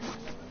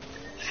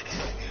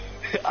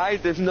 I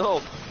don't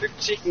know. The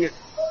chicken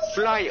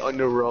fly on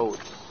the road.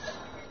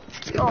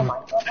 Oh my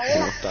god,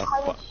 What the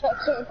I fuck? shut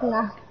it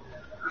now.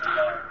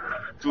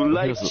 To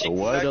like Yes, chicken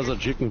why does a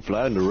chicken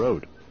fly on the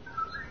road?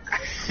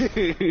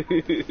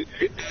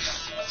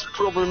 It's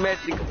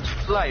problematic to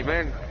fly,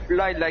 man.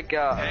 Fly like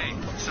a Hey,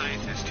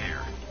 scientist here.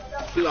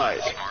 fly.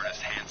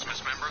 Smartest,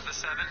 handsomest member of the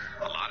 7?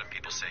 A lot of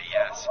people say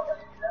yes.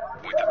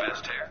 with the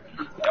best hair?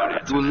 Don't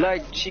answer You that.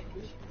 like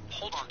chicken?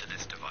 Hold on to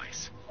this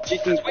device.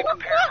 Chicken. As we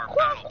prepare our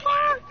battle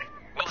plan,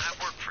 we'll have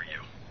work for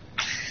you.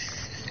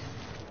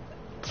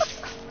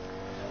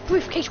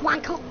 Briefcase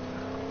wanker.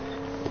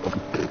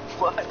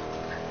 What?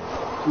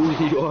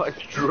 You are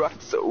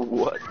drugs or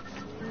what?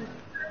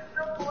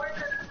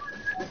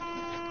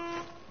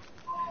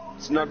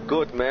 It's not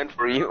good, man,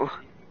 for you.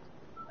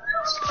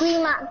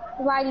 Scream at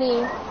Riley.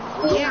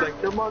 You look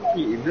like the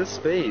monkey in this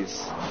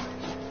space.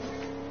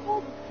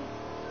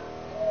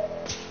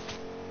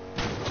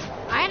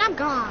 And I'm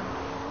gone.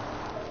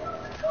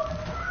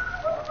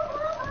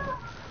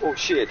 Oh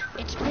shit.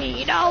 It's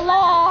been a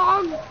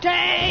long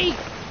day.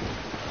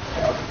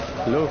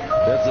 Look,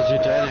 that's the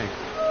Titanic.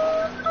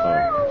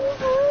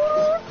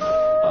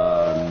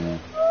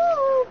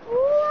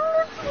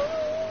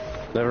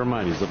 Never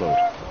mind, he's a boat.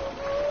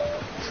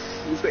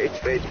 Wait.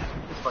 It's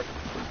like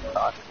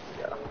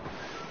yeah.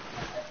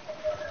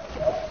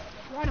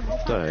 What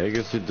the heck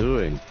is he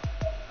doing?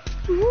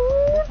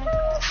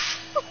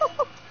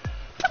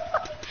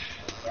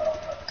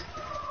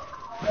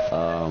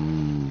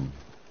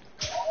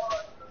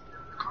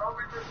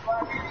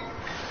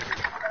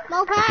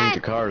 I think the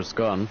Moped. car is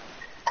gone.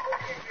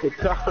 The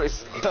car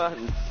is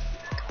gone.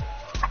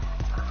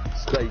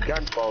 It's like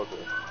gunpowder.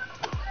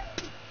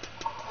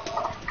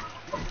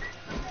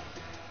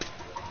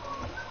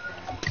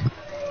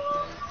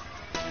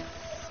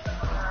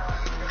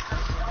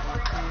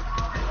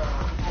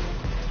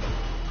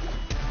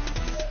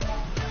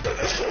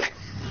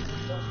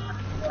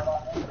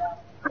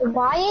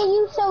 Why are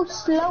you so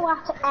slow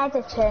at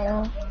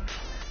editing?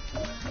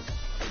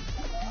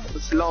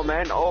 Slow,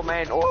 man. Oh,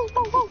 man. Oh.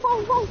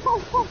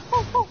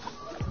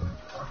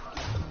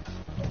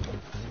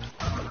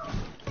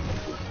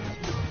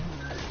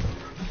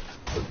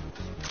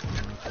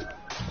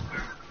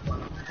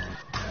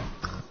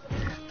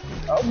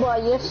 Oh boy,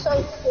 you're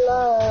so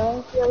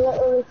slow. You're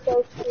literally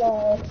so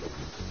slow.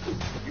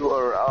 You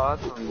are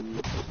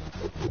awesome.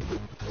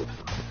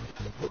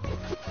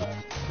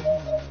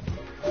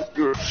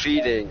 You're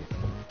cheating.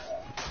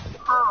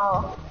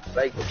 How?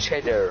 Like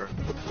cheddar.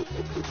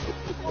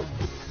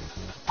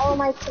 All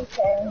my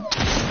cheating.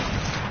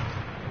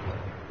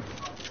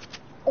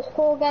 It's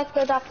cool, get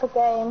good at the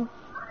game.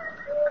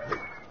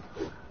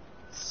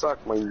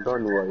 Suck my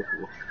gun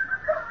rifle.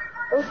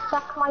 Oh,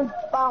 suck my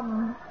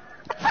bum.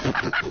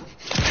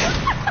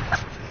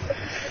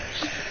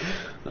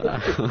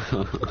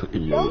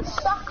 You. Don't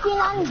suck in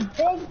on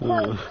big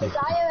toes, because I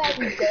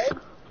already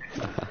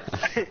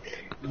did.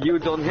 You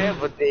don't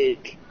have a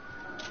dick.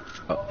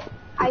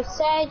 I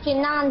said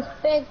your nan's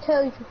big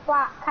toes, you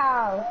fat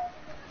cow.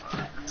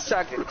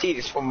 Suck the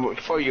titties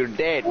for your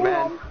dad,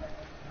 man.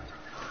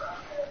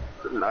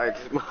 Nein,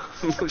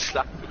 das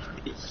schlag mich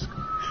nicht.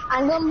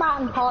 I'm going back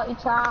and party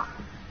chat.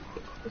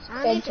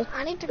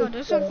 I need to go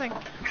do something.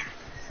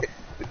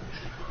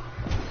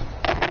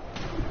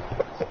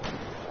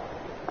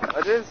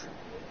 Was ist?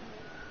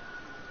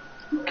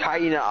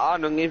 Keine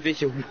Ahnung,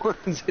 irgendwelche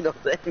Huren sind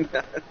aus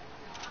England.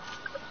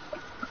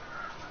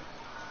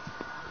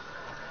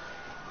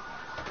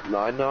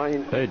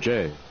 Nein. Hey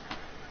Jay,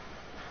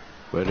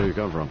 where do you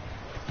come from?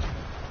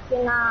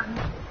 Your nan.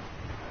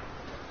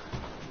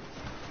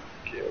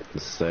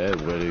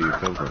 Sad, where do you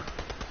come from?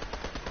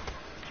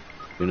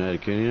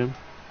 United Kingdom?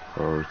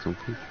 Or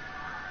something?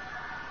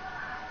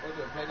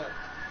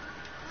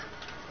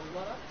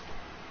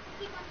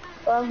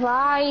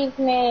 Revive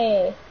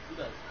me.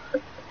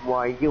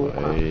 Why you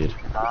Wait.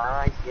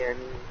 dying?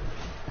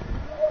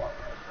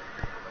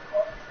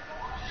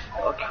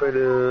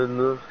 Bitte,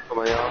 komm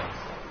mal her.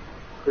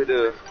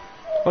 Bitte.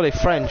 Oh, they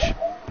French.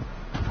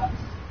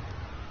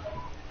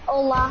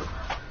 Hola.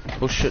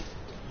 Oh shit.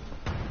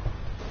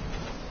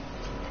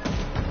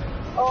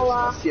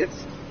 Hola. Was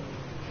jetzt?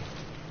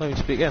 Let me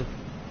speak again.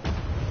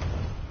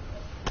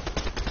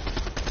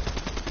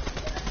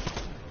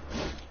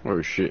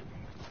 Oh shit.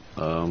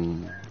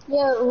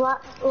 Yo,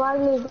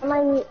 Riley, get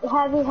my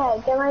heavy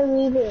head, get my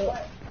reboot.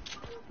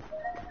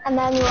 And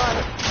then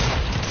run.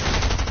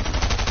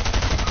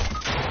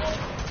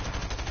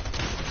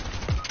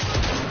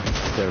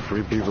 There are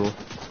 3 people.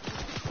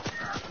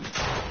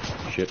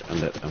 Shit, I'm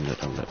dead.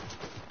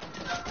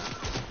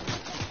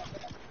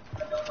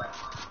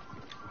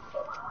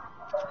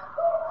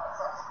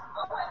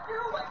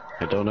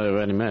 I don't have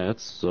any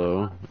mats,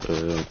 so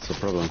it's a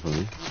problem for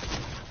me.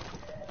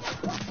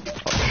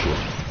 Oh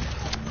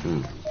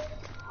shit.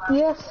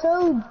 You're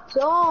so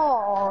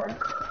dog.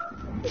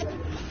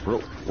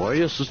 Bro, why are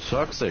you so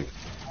toxic?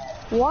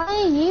 Why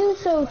are you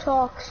so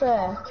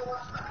toxic?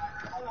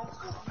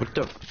 What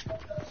the?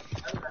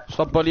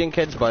 Stop bullying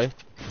kids, boy.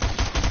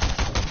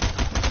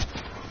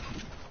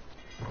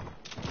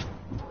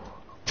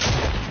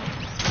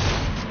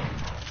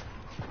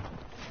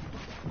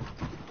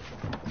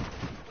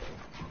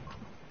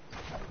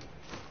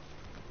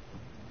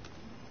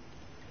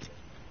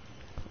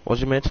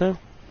 What's your mate's name?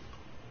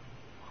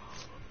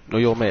 No,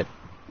 your mate.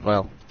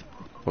 Well,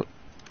 what?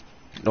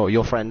 No,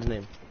 your friend's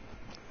name.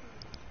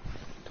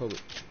 Toby.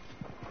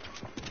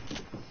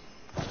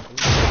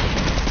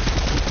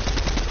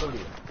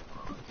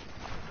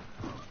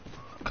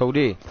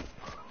 Cody. Go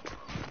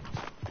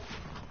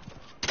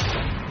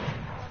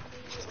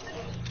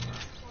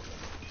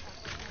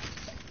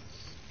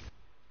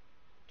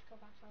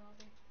back to the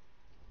lobby.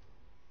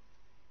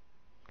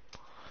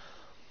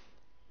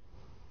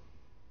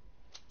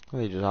 Are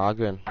they just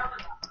arguing?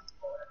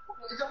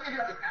 It's only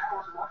like an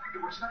hour to walk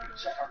into which not even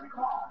check our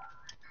recall.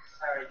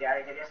 Sorry,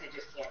 guys, I guess I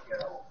just can't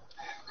go.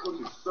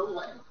 Cody is so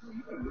lame.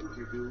 You can lose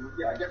your dude.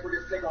 Yeah, I guess we're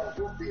just taking all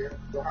the root beer.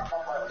 We'll have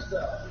fun by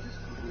ourselves.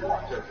 Come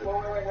on,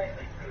 Joe. Wait.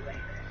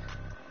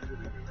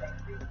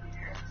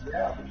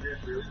 Yeah, but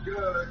it's really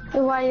good.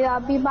 Right, I'll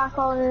be back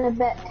on in a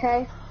bit,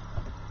 okay?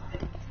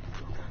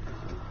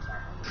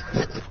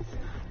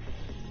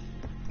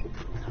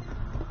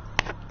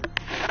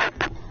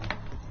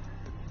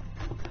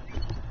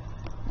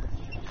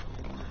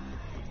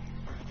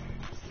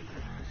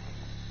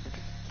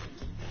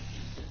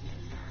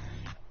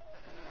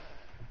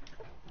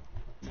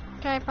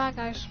 Okay, bye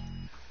guys.